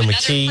 Where Governor we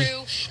have McKee,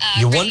 crew,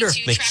 you ready wonder if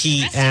to track the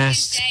McKee rest of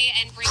asked his day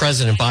and bring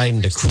President you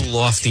Biden to cool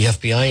off the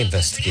FBI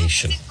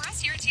investigation. For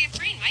us here at TF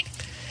Green, Mike.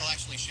 Well,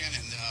 actually,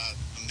 Shannon,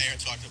 the mayor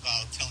talked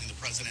about telling the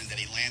president that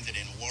he landed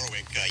in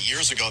Warwick.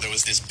 Years ago, there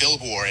was this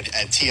billboard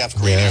at TF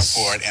Green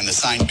Airport, and the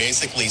sign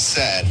basically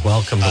said,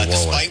 "Welcome to Warwick.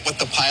 Despite what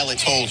the pilot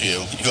told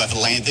you, you have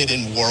landed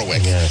in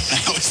Warwick." Yes.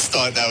 I always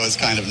thought that was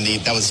kind of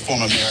neat. That was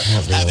former Mayor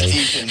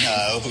Abedikian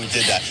who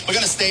did that. We're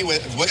going to stay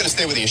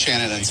with you,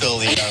 Shannon, until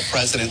the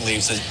president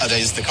leaves.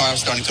 Is the car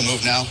starting to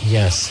move now?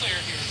 Yes.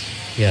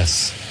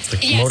 Yes. The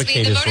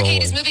motorcade the is motorcade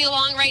rolling. is moving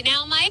along right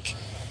now, Mike.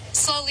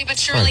 Slowly but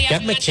surely.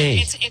 Get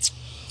McKay. It's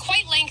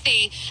quite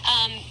lengthy.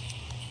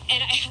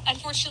 And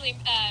unfortunately,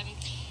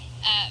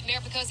 Mayor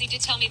Picozzi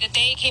did tell me that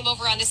they came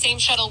over on the same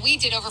shuttle we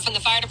did over from the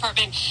fire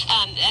department,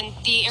 and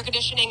the air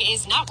conditioning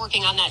is not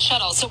working on that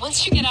shuttle. So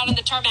once you get out on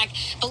the tarmac,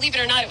 believe it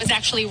or not, it was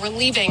actually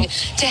relieving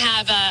to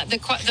have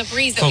the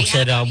breeze that Folks, we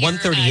have at out here,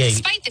 1:38,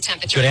 despite the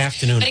temperature. good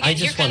afternoon. But again, I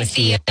just here want to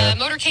comes hear the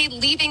motorcade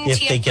leaving if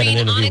they TF get an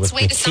Green on interview its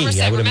with way to McKee.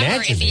 Somerset. I would Remember,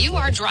 imagine if they you would.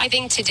 are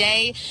driving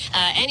today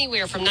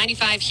anywhere from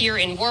 95 here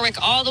in Warwick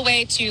all the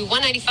way to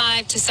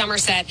 195 to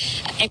Somerset,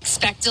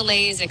 expect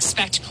delays,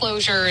 expect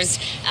closures.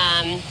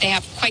 They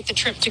have quite the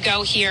trip to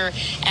go here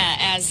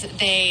as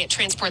they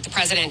transport the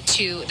president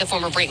to the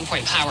former Brayton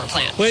Point power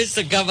plant. Where's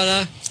the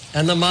governor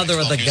and the mother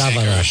of the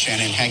governor?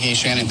 Shannon Hagee.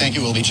 Shannon, thank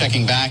you. We'll be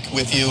checking back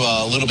with you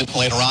a little bit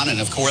later on.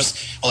 And, of course,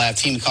 we'll have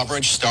team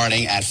coverage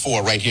starting at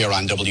 4 right here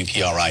on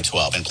WPRI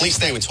 12. And please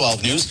stay with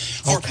 12 News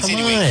for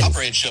continuing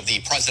coverage of the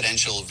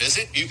presidential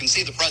visit. You can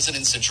see the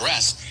president's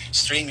address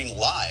streaming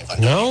live on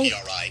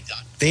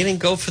WPRI.com. They didn't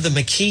go for the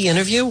McKee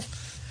interview?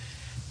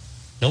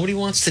 Nobody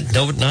wants to.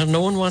 No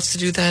one wants to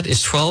do that.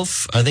 Is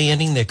 12? Are they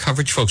ending their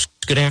coverage, folks?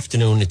 Good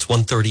afternoon. It's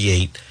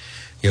 1:38.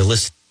 You're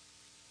listening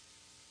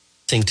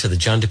to the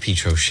John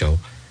DePietro Show.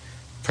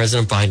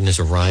 President Biden has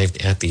arrived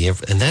at the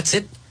airport, and that's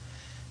it.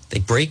 They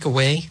break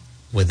away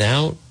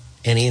without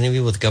any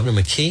interview with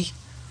Governor McKee.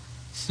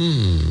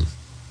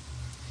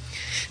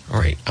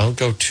 All right, I'll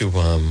go to.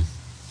 Let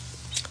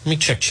me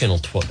check channel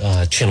 10.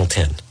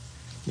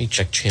 Let me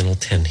check channel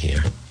 10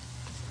 here.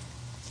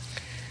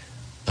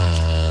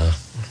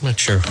 I'm not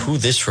sure who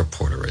this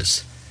reporter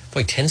is.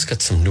 Boy, 10's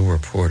got some new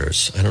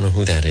reporters. I don't know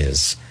who that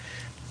is.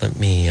 Let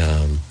me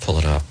pull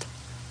it up.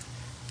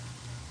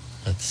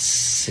 Let's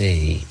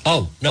see.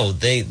 Oh, no,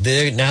 they're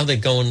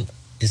going,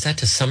 is that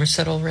to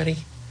Somerset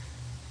already?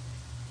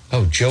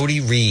 Oh, Jody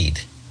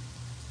Reed.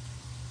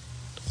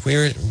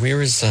 Where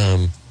is,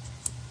 let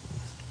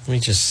me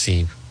just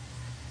see.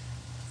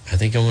 Are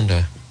they going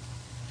to...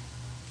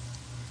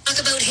 Talk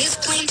about his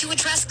plan to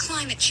address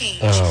climate change.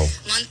 Oh.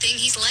 One thing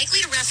he's likely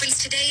to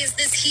reference today is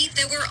this heat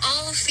that we're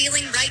all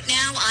feeling right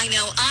now. I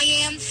know I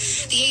am.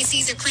 The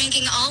ACs are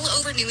cranking all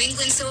over New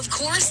England, so of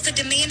course the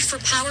demand for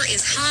power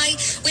is high,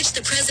 which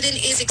the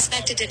president is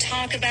expected to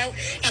talk about.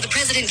 Now, the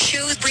president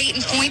chose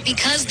Brayton Point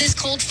because this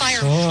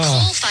coal-fired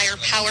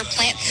power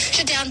plant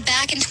shut down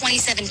back in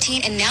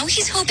 2017, and now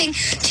he's hoping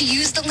to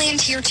use the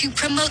land here to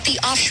promote the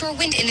offshore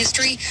wind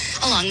industry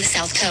along the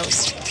South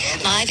Coast.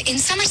 Live in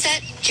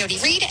Somerset, Jody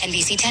Reed,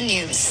 NBC 10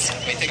 News.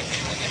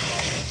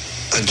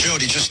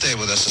 Jody, just stay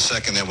with us a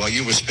second there. While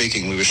you were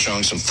speaking, we were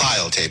showing some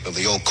file tape of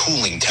the old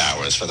cooling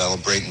towers for the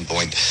old Brayton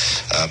Point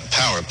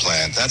power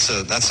plant. That's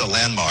a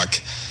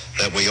landmark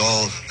that we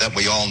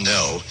all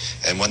know.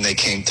 And when they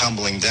came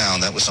tumbling down,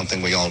 that was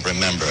something we all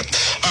remember.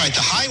 All right,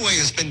 the highway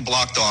has been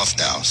blocked off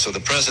now, so the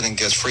president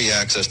gets free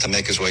access to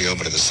make his way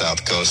over to the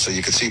South Coast. So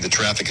you can see the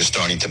traffic is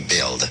starting to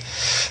build.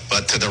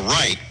 But to the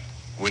right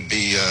would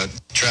be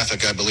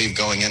traffic, I believe,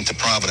 going into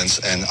Providence.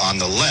 And on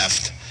the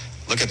left,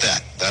 look at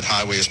that. That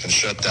highway has been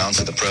shut down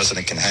so the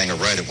president can hang a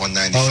right at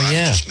 195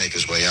 and just make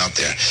his way out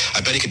there.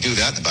 I bet he could do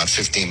that in about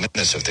 15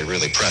 minutes if they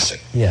really press it.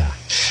 Yeah.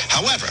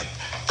 However,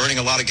 burning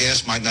a lot of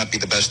gas might not be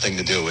the best thing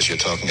to do as you're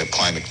talking of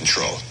climate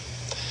control.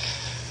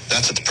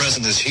 That's what the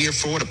president is here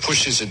for, to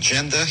push his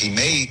agenda. He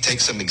may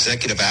take some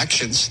executive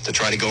actions to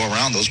try to go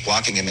around those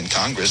blocking him in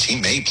Congress. He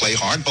may play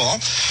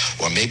hardball,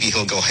 or maybe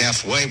he'll go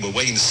halfway. We're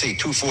waiting to see.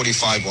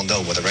 2:45 will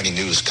know whether any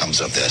news comes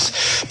of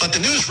this. But the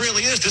news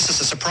really is this is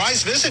a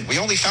surprise visit. We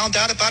only found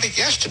out about it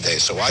yesterday.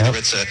 So either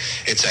it's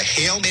a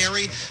Hail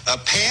Mary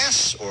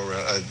pass, or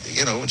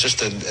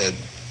just a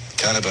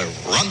kind of a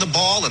run the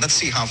ball, and let's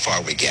see how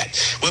far we get.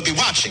 We'll be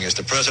watching as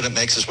the president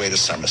makes his way to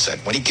Somerset.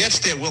 When he gets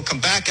there, we'll come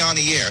back on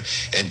the air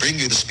and bring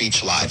you the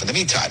speech live. In the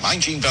meantime, I'm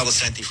Gene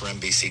Valicenti for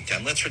NBC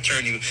 10. Let's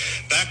return you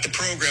back to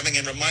programming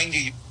and remind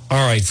you.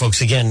 All right,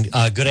 folks, again,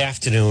 good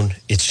afternoon.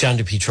 It's John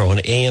DePietro on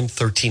AM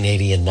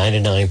 1380 and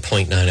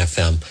 99.9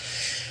 FM.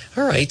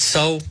 All right,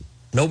 so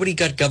nobody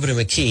got Governor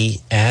McKee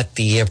at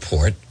the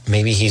airport.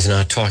 Maybe he's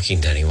not talking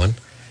to anyone.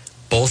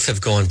 Both have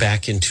gone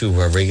back into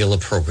regular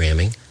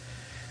programming,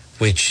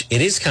 which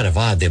it is kind of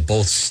odd. They're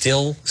both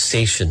still,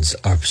 stations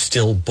are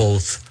still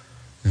both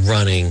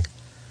running,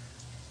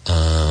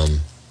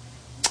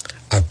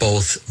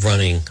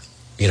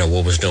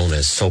 what was known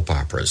as soap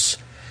operas.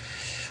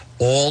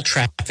 All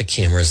traffic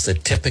cameras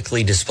that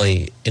typically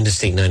display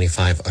Interstate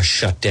 95 are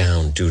shut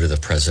down due to the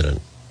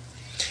president.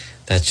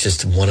 That's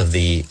just one of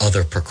the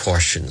other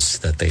precautions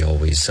that they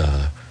always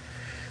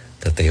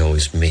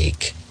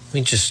make. Let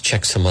me just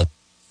check some other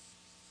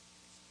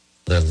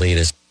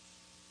latest.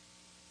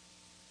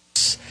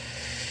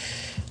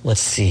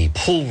 Let's see.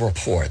 Pool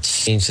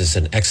reports. Change is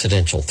an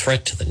accidental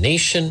threat to the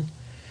nation.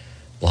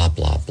 Blah,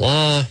 blah,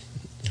 blah.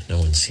 No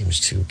one seems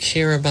to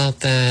care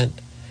about that.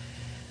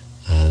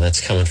 That's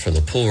coming from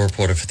the pool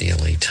reporter for the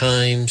LA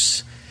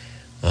Times.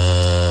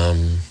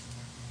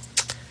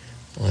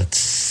 Let's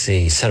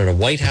see. Senator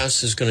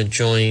Whitehouse is going to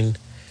join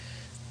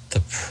the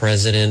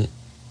president.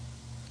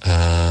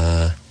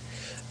 There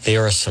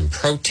are some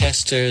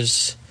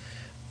protesters.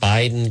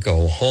 Biden,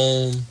 go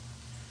home.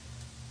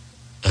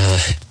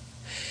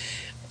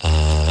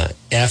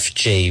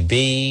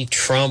 FJB,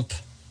 Trump,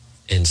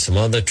 and some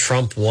other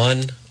Trump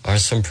won are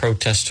some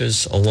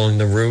protesters along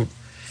the route.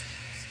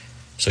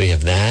 So you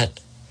have that.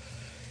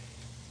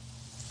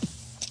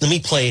 Let me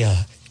play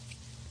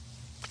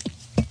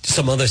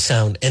some other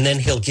sound, and then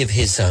he'll give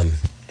his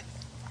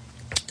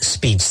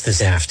speech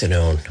this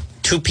afternoon.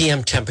 2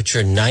 p.m.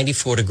 temperature,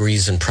 94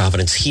 degrees in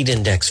Providence. Heat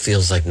index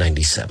feels like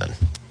 97.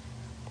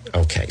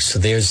 Okay, so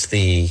there's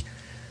the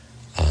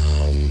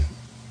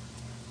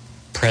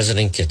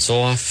president gets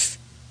off,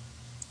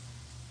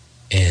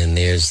 and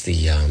there's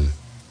the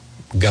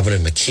Governor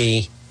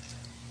McKee,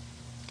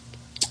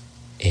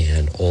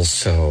 and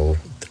also,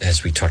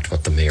 as we talked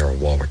about, the mayor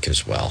of Warwick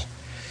as well.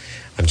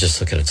 I'm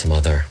just looking at some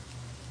other.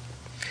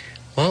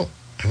 Well,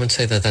 I wouldn't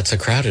say that that's a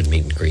crowded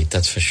meet and greet,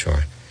 that's for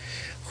sure.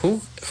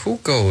 Who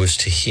goes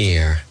to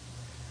hear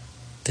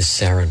this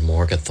Sarah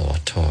Morgenthau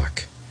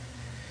talk?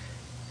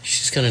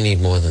 She's going to need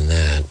more than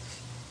that.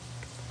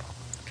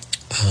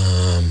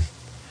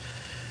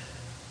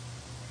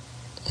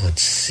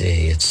 Let's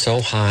see. It's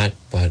so hot,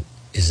 but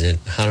is it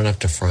hot enough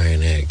to fry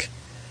an egg?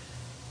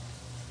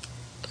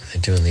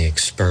 They're doing the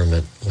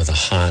experiment with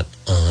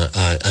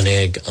an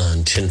egg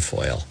on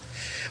tinfoil.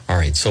 All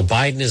right, so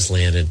Biden has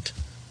landed.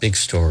 Big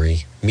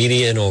story.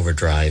 Media in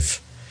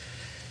overdrive.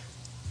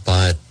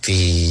 But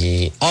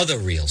the other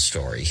real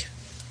story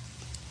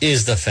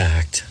is the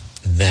fact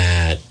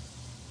that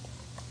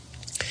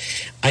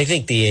I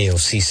think the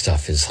AOC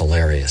stuff is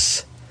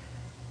hilarious.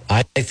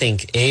 I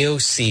think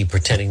AOC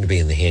pretending to be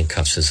in the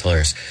handcuffs is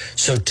hilarious.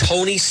 So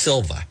Tony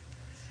Silva,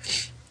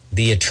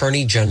 the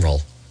Attorney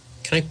General,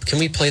 can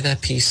we play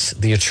that piece?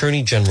 The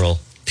Attorney General,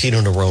 Peter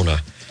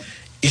Neronha,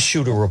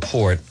 issued a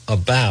report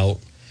about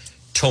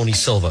Tony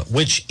Silva,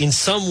 which in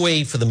some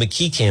way for the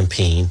McKee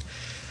campaign,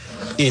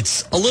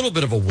 it's a little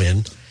bit of a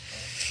win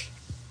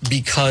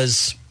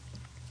because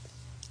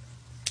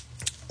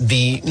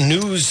the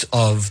news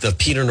of the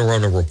Peter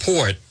Neronha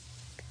report,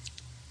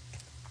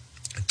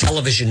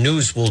 television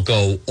news will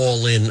go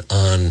all in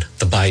on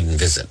the Biden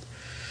visit.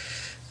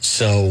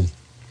 So,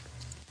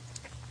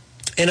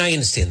 and I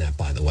understand that,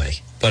 by the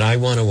way, but I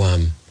want to,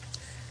 let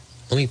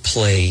me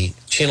play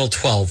Channel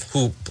 12,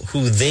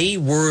 who they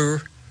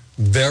were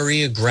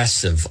very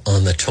aggressive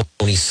on the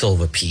Tony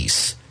Silva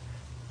piece.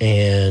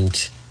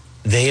 And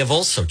they have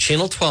also,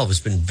 Channel 12 has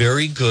been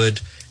very good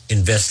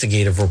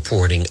investigative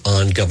reporting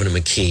on Governor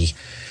McKee.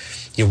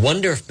 You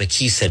wonder if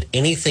McKee said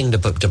anything to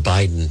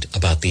Biden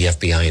about the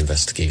FBI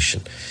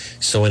investigation.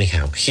 So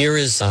anyhow, here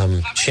is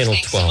Channel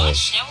 12. Now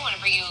I want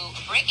to bring you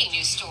a breaking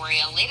news story,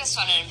 a latest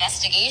on an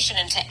investigation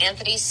into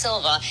Anthony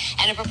Silva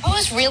and a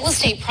proposed real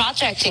estate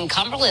project in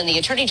Cumberland. The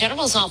Attorney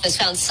General's office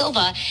found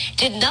Silva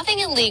did nothing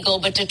illegal,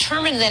 but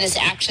determined that his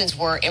actions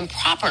were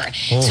improper.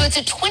 So it's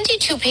a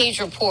 22-page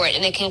report,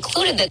 and it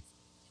concluded that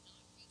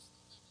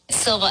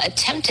Silva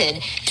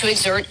attempted to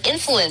exert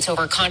influence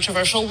over a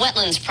controversial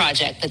wetlands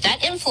project, but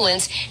that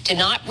influence did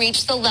not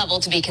reach the level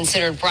to be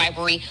considered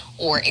bribery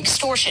or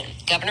extortion.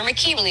 Governor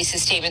McKee released a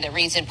statement that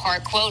reads in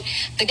part, quote,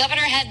 "The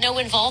governor had no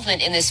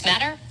involvement in this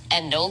matter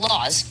and no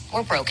laws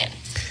were broken."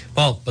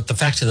 Well, but the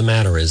fact of the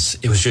matter is,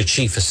 it was your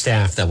chief of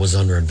staff that was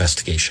under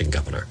investigation,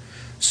 Governor.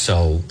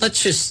 So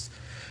let's just,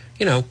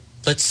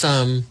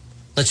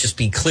 let's just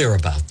be clear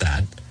about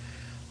that.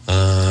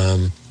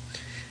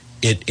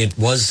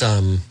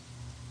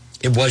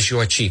 It was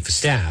your chief of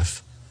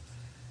staff.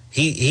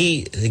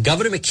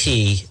 Governor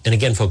McKee, and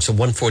again, folks, at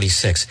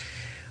 146,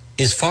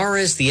 as far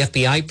as the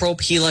FBI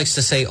probe, he likes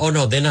to say, "Oh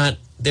no, they're not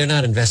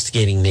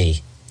investigating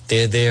me.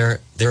 They're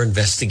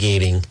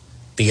investigating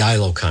the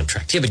ILO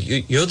contract." Yeah, but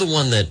you're the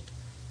one that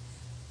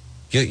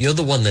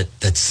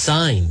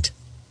signed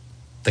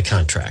the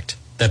contract,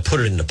 that put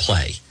it into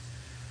play.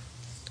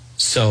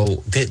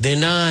 So they're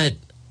not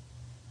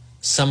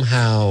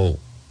somehow,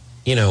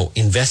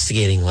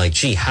 investigating like,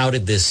 gee, how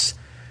did this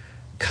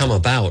come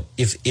about?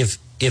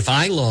 If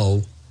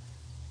ILO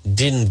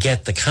didn't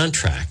get the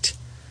contract,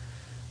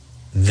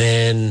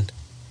 then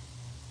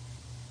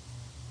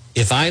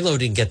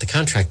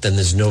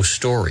there's no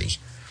story.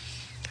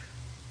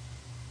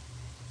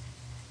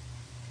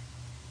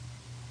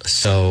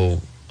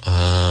 So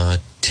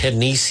Ted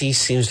Nesi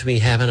seems to be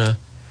having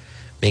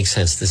makes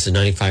sense. This is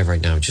 95 right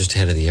now, just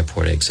ahead of the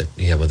airport exit.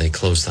 Yeah, where they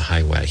closed the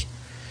highway.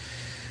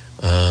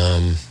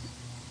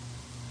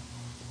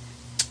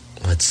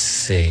 Let's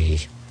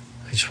see.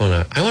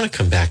 I want to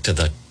come back to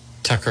the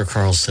Tucker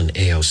Carlson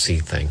AOC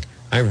thing.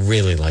 I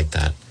really like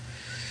that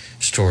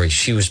story.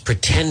 She was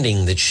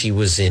pretending that she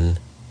was in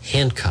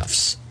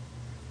handcuffs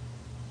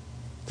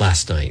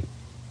last night.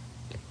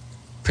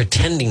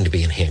 Pretending to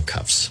be in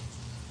handcuffs.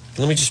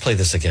 Let me just play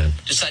this again.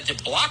 Decided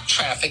to block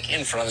traffic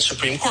in front of the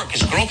Supreme Court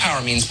because girl power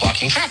means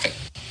blocking traffic.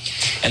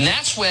 And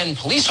that's when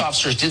police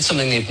officers did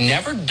something they've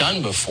never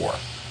done before.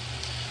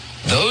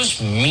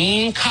 Those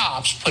mean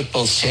cops put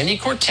both Sandy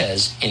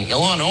Cortez and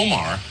Ilhan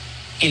Omar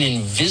in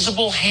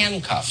invisible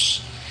handcuffs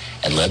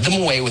and led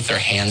them away with their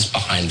hands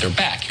behind their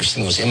back. You're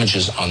seeing those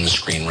images on the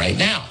screen right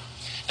now.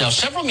 Now,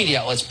 several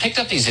media outlets picked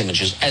up these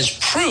images as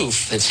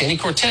proof that Sandy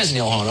Cortez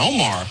and Ilhan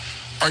Omar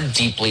are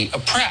deeply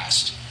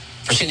oppressed.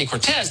 For Sandy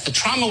Cortez, the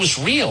trauma was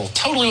real.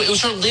 Totally, it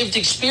was her lived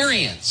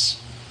experience.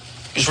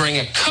 She was wearing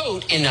a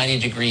coat in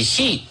 90-degree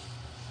heat.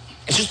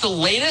 It's just the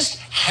latest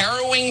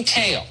harrowing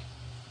tale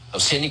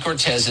of Sandy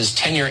Cortez's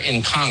tenure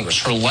in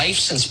Congress, her life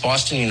since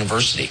Boston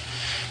University.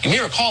 You may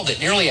recall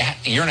that nearly a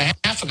year and a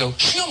half ago,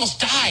 she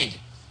almost died.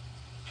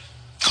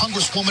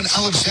 Congresswoman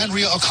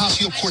Alexandria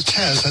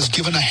Ocasio-Cortez has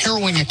given a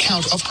harrowing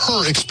account of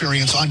her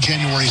experience on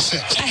January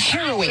 6th. A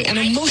harrowing and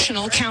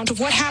emotional account of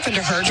what happened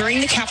to her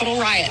during the Capitol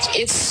riot.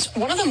 It's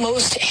one of the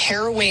most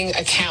harrowing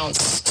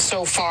accounts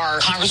so far.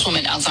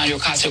 Congresswoman Alexandria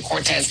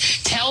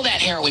Ocasio-Cortez, tell that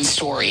harrowing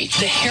story.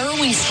 The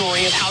harrowing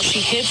story of how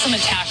she hid from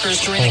attackers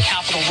during the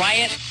Capitol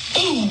riot.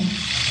 Boom,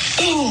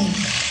 boom,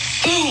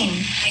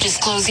 boom.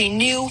 Disclosing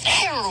new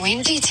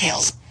harrowing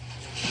details.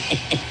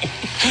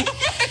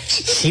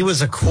 He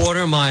was a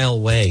quarter mile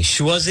away.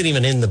 She wasn't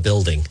even in the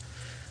building.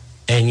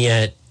 And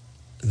yet,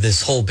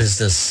 this whole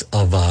business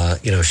of,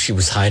 she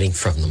was hiding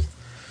from them.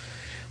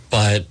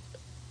 But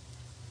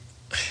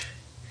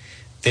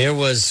there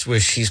was where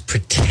she's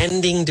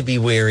pretending to be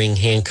wearing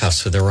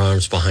handcuffs with her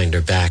arms behind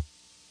her back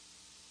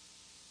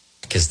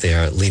because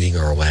they're leading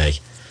her away.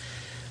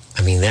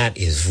 I mean, that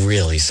is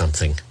really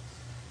something.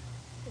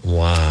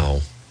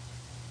 Wow.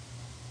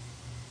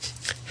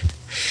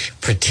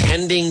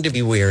 Pretending to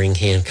be wearing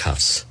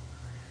handcuffs.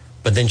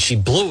 But then she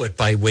blew it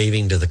by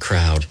waving to the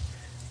crowd.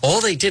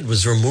 All they did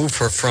was remove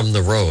her from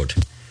the road.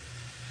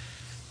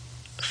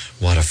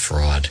 What a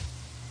fraud.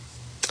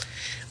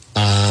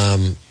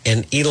 And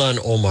Ilhan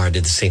Omar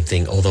did the same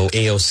thing, although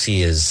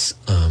AOC is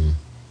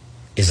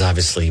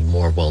obviously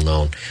more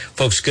well-known.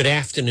 Folks, good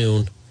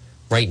afternoon.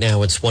 Right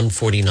now it's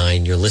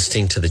 1:49. You're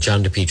listening to the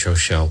John DePietro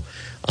Show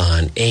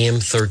on AM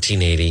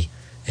 1380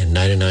 and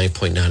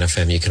 99.9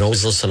 FM. You can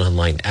always listen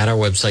online at our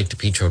website,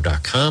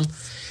 DePietro.com.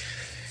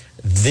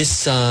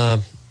 This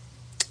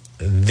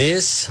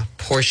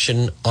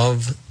portion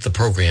of the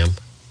program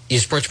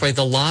is brought to you by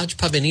the Lodge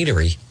Pub and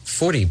Eatery,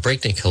 40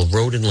 Breakneck Hill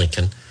Road in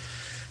Lincoln.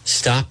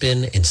 Stop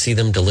in and see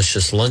them.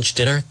 Delicious lunch,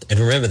 dinner. And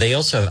remember, they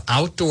also have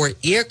outdoor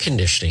air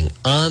conditioning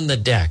on the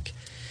deck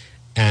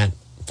at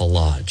the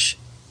Lodge.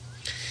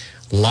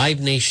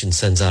 Live Nation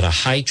sends out a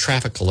high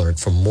traffic alert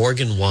from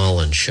Morgan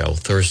Wallen show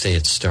Thursday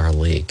at Star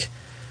League.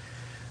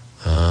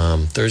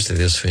 Thursday,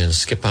 this we're going to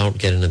skip out,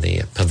 get into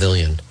the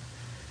pavilion.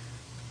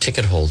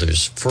 Ticket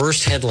holders,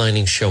 first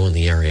headlining show in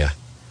the area.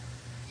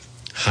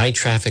 High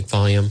traffic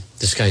volume.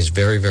 This guy's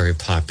very, very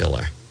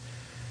popular.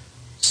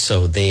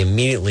 So they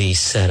immediately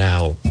set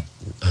out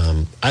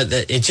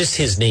It's just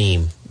his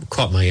name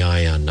caught my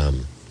eye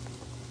on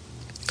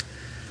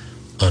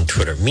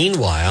Twitter.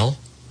 Meanwhile,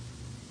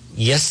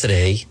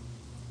 yesterday,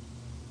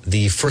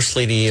 the First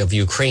Lady of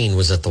Ukraine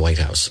was at the White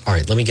House. All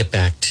right, let me get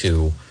back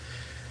to,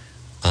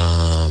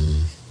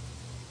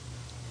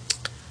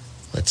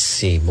 let's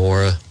see,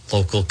 more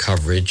local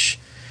coverage.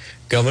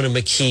 Governor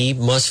McKee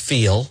must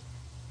feel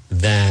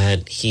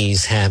that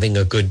he's having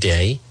a good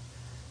day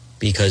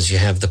because you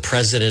have the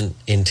president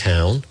in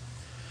town,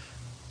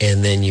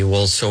 and then you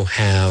also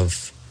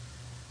have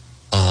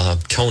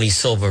Tony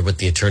Silva with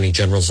the Attorney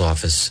General's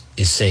office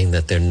is saying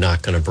that they're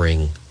not going to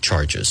bring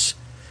charges.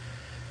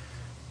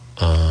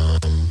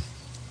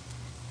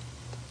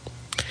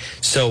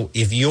 So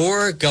if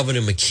you're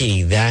Governor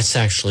McKee, that's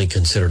actually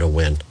considered a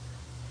win.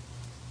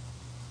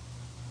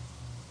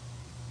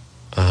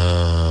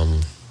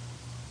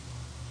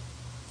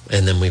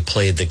 And then we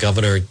played, the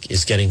governor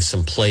is getting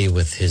some play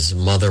with his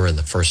mother in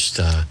the first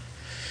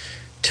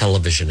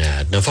television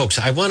ad. Now, folks,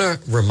 I want to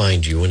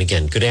remind you, and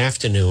again, good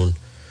afternoon.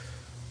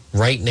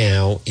 Right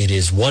now, it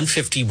is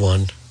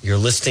 1:51. You're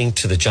listening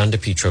to the John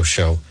DePietro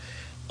Show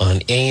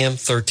on AM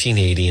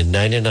 1380 and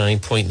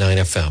 99.9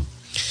 FM.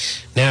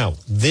 Now,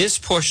 this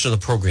portion of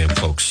the program,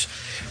 folks,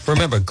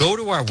 remember, go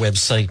to our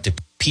website,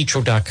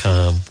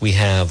 DePietro.com. We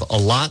have a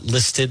lot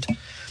listed,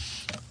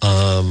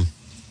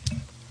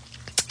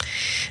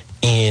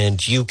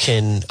 and you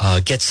can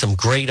get some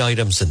great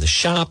items in the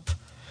shop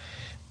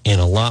and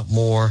a lot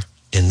more.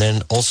 And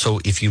then also,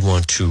 if you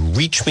want to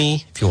reach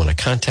me, if you want to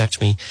contact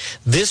me,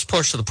 this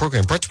portion of the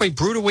program brought to you by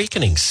Brood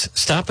Awakenings.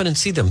 Stop in and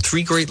see them.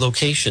 3 great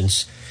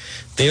locations.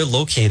 They're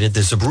located.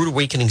 There's a Brood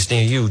Awakenings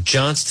near you,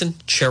 Johnston,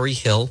 Cherry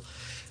Hill,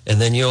 and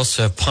then you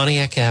also have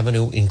Pontiac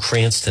Avenue in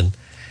Cranston,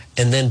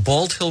 and then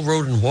Bald Hill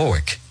Road in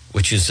Warwick,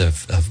 which is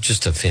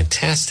just a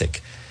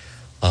fantastic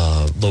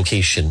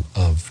location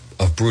of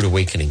Brood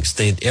Awakenings.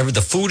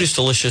 The food is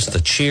delicious.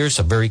 The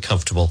chairs are very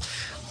comfortable.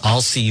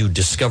 I'll see you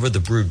discover the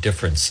Brood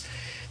difference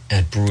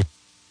at Brood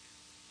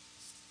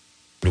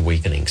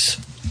Awakenings.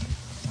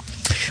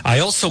 I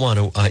also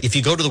want to, if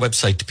you go to the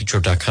website,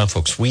 DePietro.com,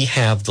 folks, we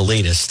have the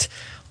latest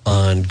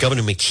on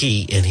Governor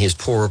McKee and his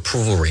poor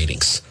approval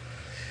ratings.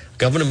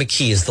 Governor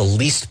McKee is the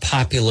least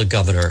popular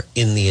governor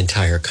in the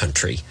entire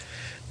country.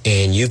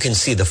 And you can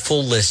see the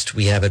full list.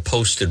 We have it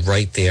posted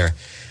right there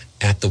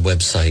at the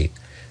website,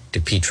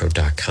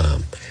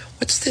 DePietro.com.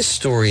 What's this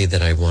story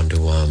that I want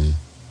to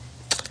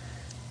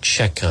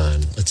check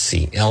on? Let's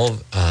see.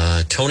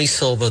 Tony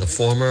Silva, the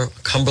former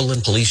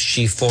Cumberland police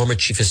chief, former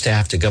chief of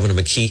staff to Governor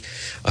McKee,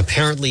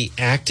 apparently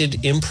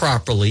acted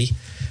improperly,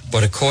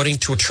 but according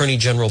to Attorney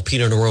General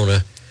Peter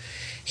Neronha,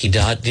 he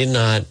did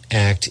not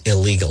act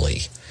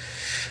illegally.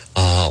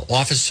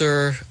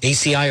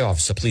 ACI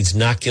officer pleads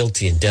not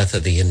guilty in death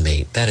of the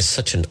inmate. That is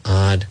such an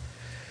odd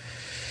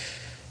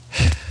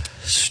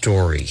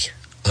story.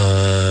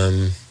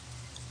 And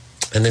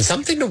then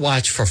something to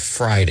watch for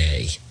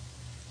Friday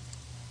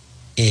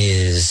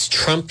is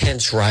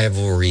Trump-Pence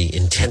rivalry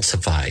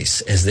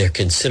intensifies as they're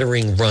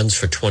considering runs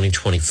for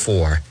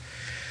 2024.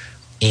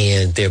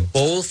 And they're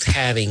both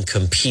having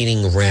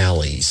competing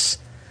rallies.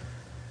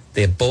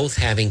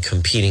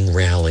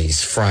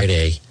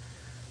 Friday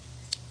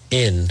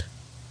in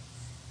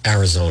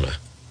Arizona.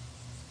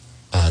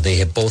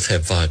 They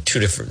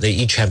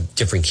each have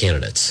different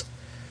candidates.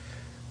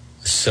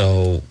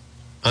 So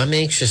I'm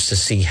anxious to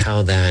see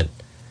how that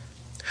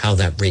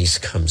race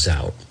comes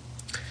out.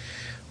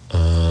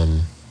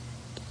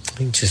 Let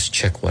me just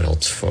check what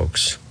else,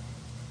 folks.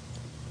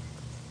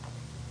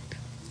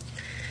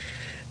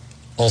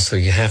 Also,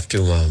 you have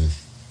to,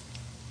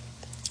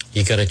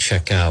 you got to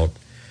check out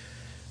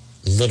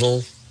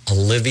little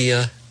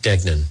Olivia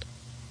Degnan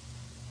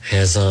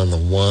has on the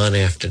One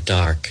After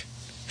Dark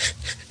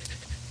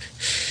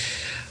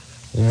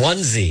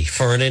onesie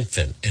for an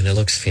infant, and it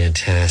looks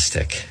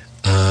fantastic.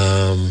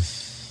 That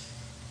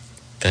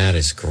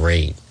is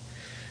great.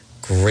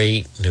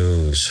 Great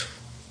news.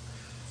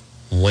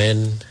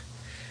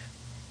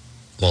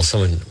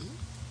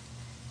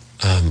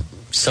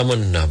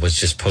 Someone was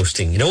just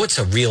posting, you know what's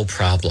a real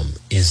problem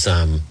is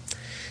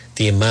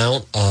the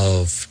amount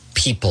of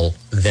people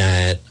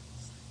that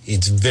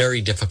it's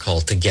very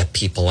difficult to get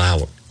people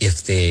out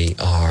if they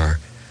are,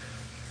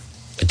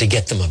 to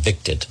get them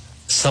evicted.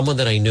 Someone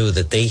that I knew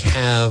that they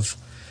have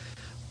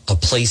a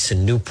place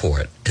in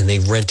Newport and they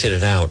rented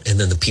it out and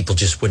then the people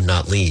just would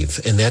not leave.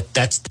 And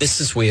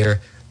this is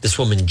where this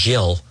woman,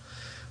 Jill,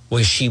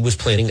 where she was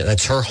planning,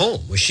 that's her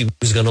home, where she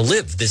was going to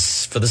live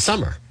this for the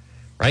summer,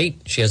 right?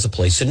 She has a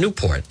place in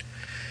Newport.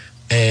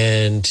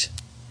 And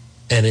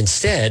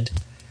instead,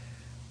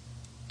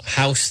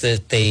 house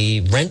that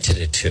they rented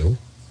it to,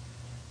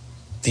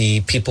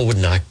 the people would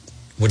not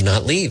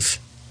leave.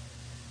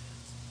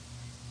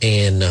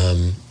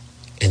 And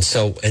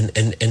so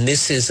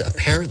this is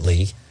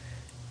apparently,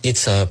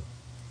 it's a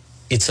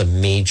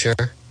major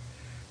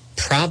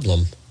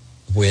problem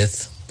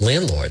with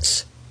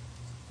landlords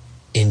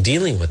in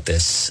dealing with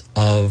this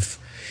and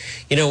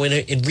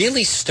it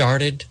really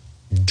started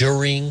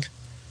during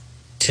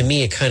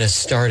the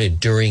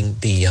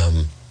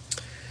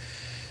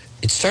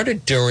It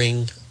started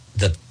during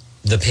the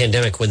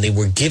pandemic when they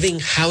were giving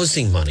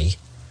housing money,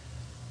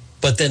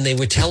 but then they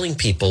were telling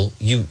people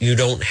you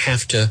don't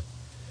have to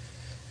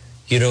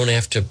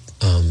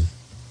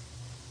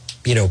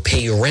pay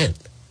your rent.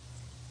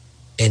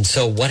 And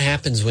so what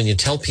happens when you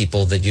tell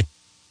people that you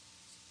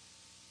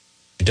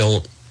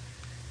don't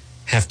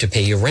have to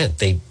pay your rent?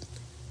 They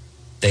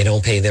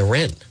don't pay their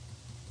rent.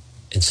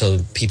 And so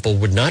people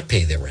would not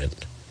pay their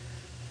rent.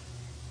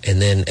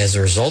 And then as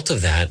a result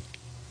of that,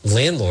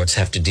 landlords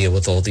have to deal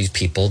with all these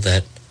people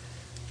that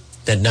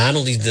not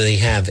only do they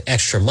have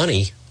extra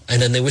money,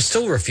 and then they were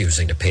still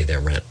refusing to pay their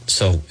rent.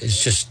 So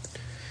it's just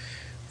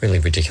really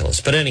ridiculous.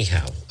 But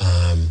anyhow,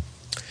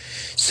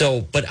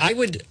 but I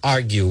would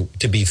argue,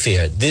 to be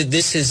fair,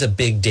 this is a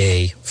big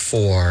day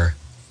for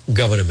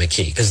Governor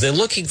McKee because they're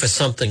looking for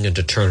something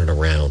to turn it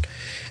around.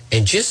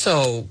 And just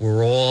so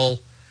we're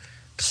all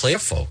clear,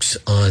 folks,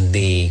 on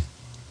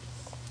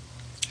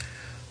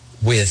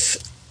with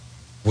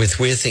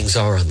where things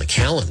are on the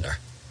calendar,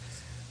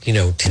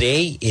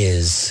 today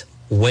is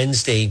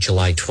Wednesday,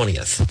 July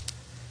 20th.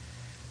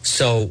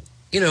 So,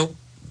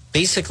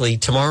 basically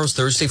tomorrow's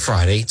Thursday,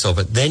 Friday, it's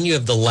over. Then you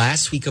have the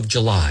last week of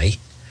July.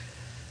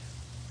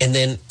 And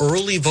then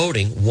early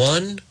voting,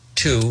 1,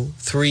 2,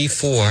 3,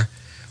 4.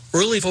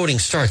 Early voting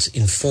starts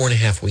in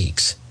 4.5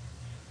 weeks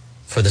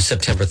for the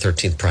September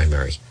 13th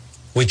primary,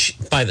 which,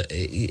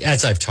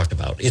 as I've talked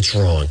about, it's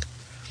wrong.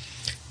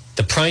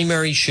 The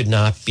primary should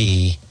not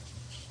be,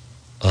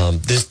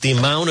 the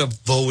amount of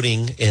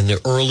voting and the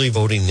early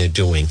voting they're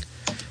doing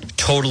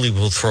totally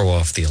will throw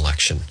off the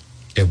election.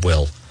 It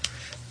will.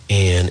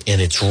 And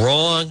it's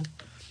wrong.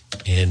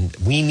 And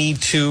we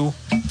need to,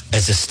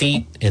 as a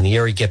state and the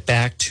area, get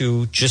back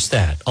to just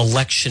that,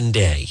 election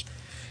day.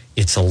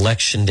 It's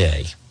election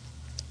day.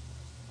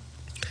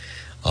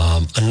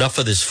 Enough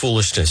of this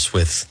foolishness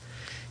with,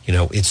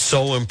 it's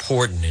so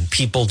important and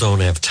people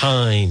don't have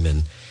time.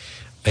 And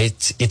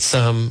it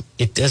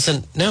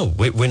doesn't, no,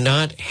 we're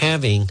not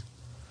having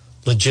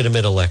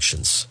legitimate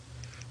elections.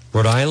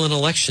 Rhode Island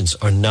elections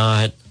are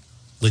not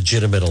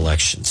legitimate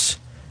elections.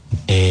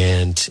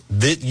 And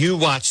you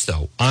watch,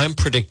 though. I'm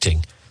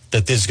predicting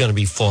that there's going to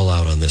be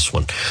fallout on this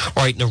one.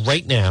 All right,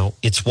 right now,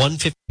 it's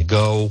 1:50 to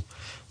go.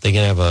 They're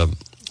going to have a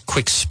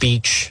quick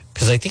speech,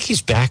 because I think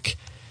he's back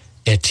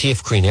at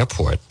TF Green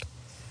Airport.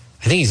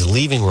 I think he's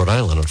leaving Rhode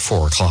Island at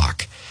 4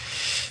 o'clock.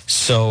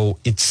 So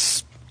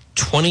it's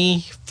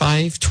 20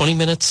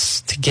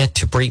 minutes to get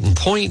to Brayton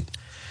Point.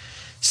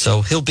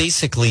 So he'll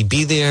basically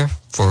be there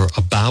for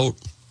about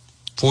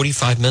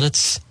 45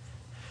 minutes,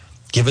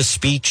 give a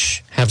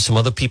speech, have some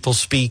other people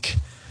speak,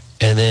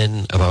 and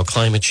then about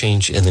climate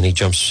change, and then he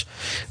jumps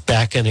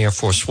back in Air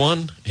Force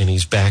One, and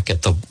he's back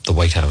at the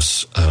White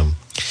House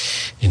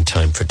in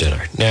time for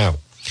dinner. Now,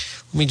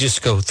 let me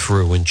just go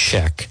through and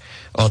check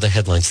all the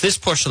headlines. This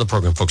portion of the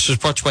program, folks, was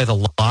brought to you by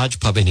the Lodge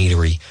Pub and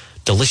Eatery.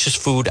 Delicious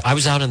food. I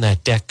was out on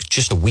that deck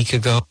just a week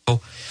ago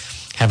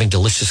having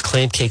delicious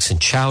clam cakes and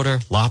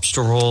chowder,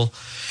 lobster roll,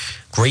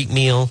 great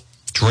meal,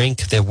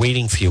 drink. They're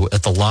waiting for you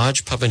at the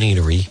Lodge Pub and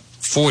Eatery,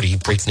 40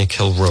 Breakneck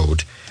Hill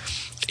Road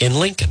in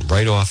Lincoln,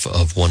 right off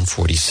of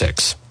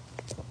 146.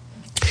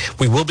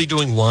 We will be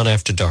doing One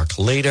After Dark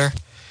later,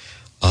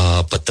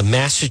 but the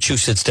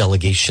Massachusetts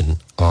delegation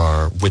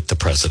are with the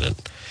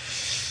president.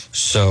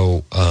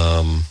 So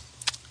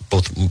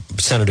both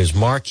Senators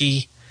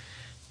Markey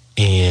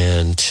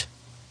and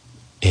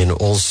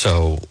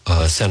also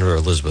Senator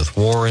Elizabeth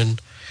Warren.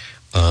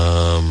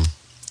 Let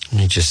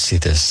me just see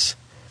this.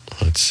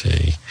 Let's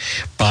see.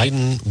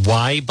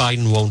 Why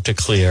Biden won't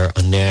declare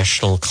a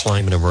national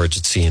climate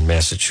emergency in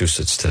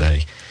Massachusetts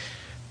today.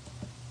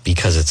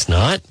 Because it's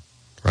not,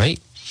 right?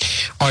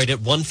 All right, at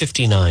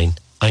 1:59,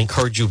 I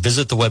encourage you,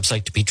 visit the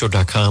website,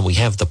 DePetro.com. We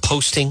have the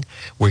posting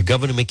where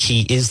Governor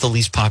McKee is the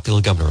least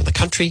popular governor in the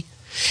country.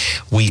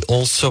 We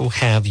also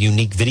have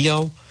unique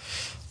video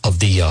of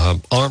the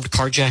armed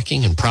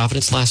carjacking in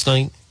Providence last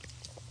night,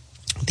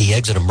 the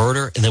exit of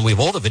murder, and then we have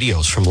all the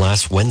videos from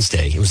last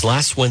Wednesday. It was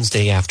last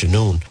Wednesday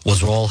afternoon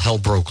was when all hell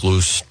broke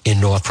loose in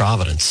North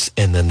Providence,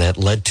 and then that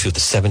led to the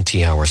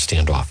 70-hour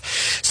standoff.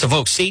 So,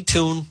 folks, stay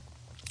tuned.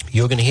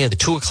 You're going to hear the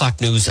 2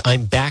 o'clock news.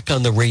 I'm back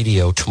on the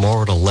radio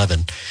tomorrow at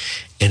 11.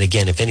 And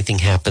again, if anything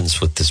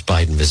happens with this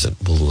Biden visit,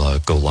 we'll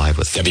go live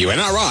with it.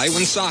 WNRI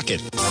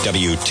Woonsocket,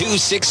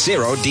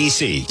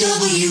 W260DC.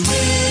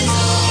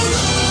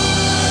 WNRI.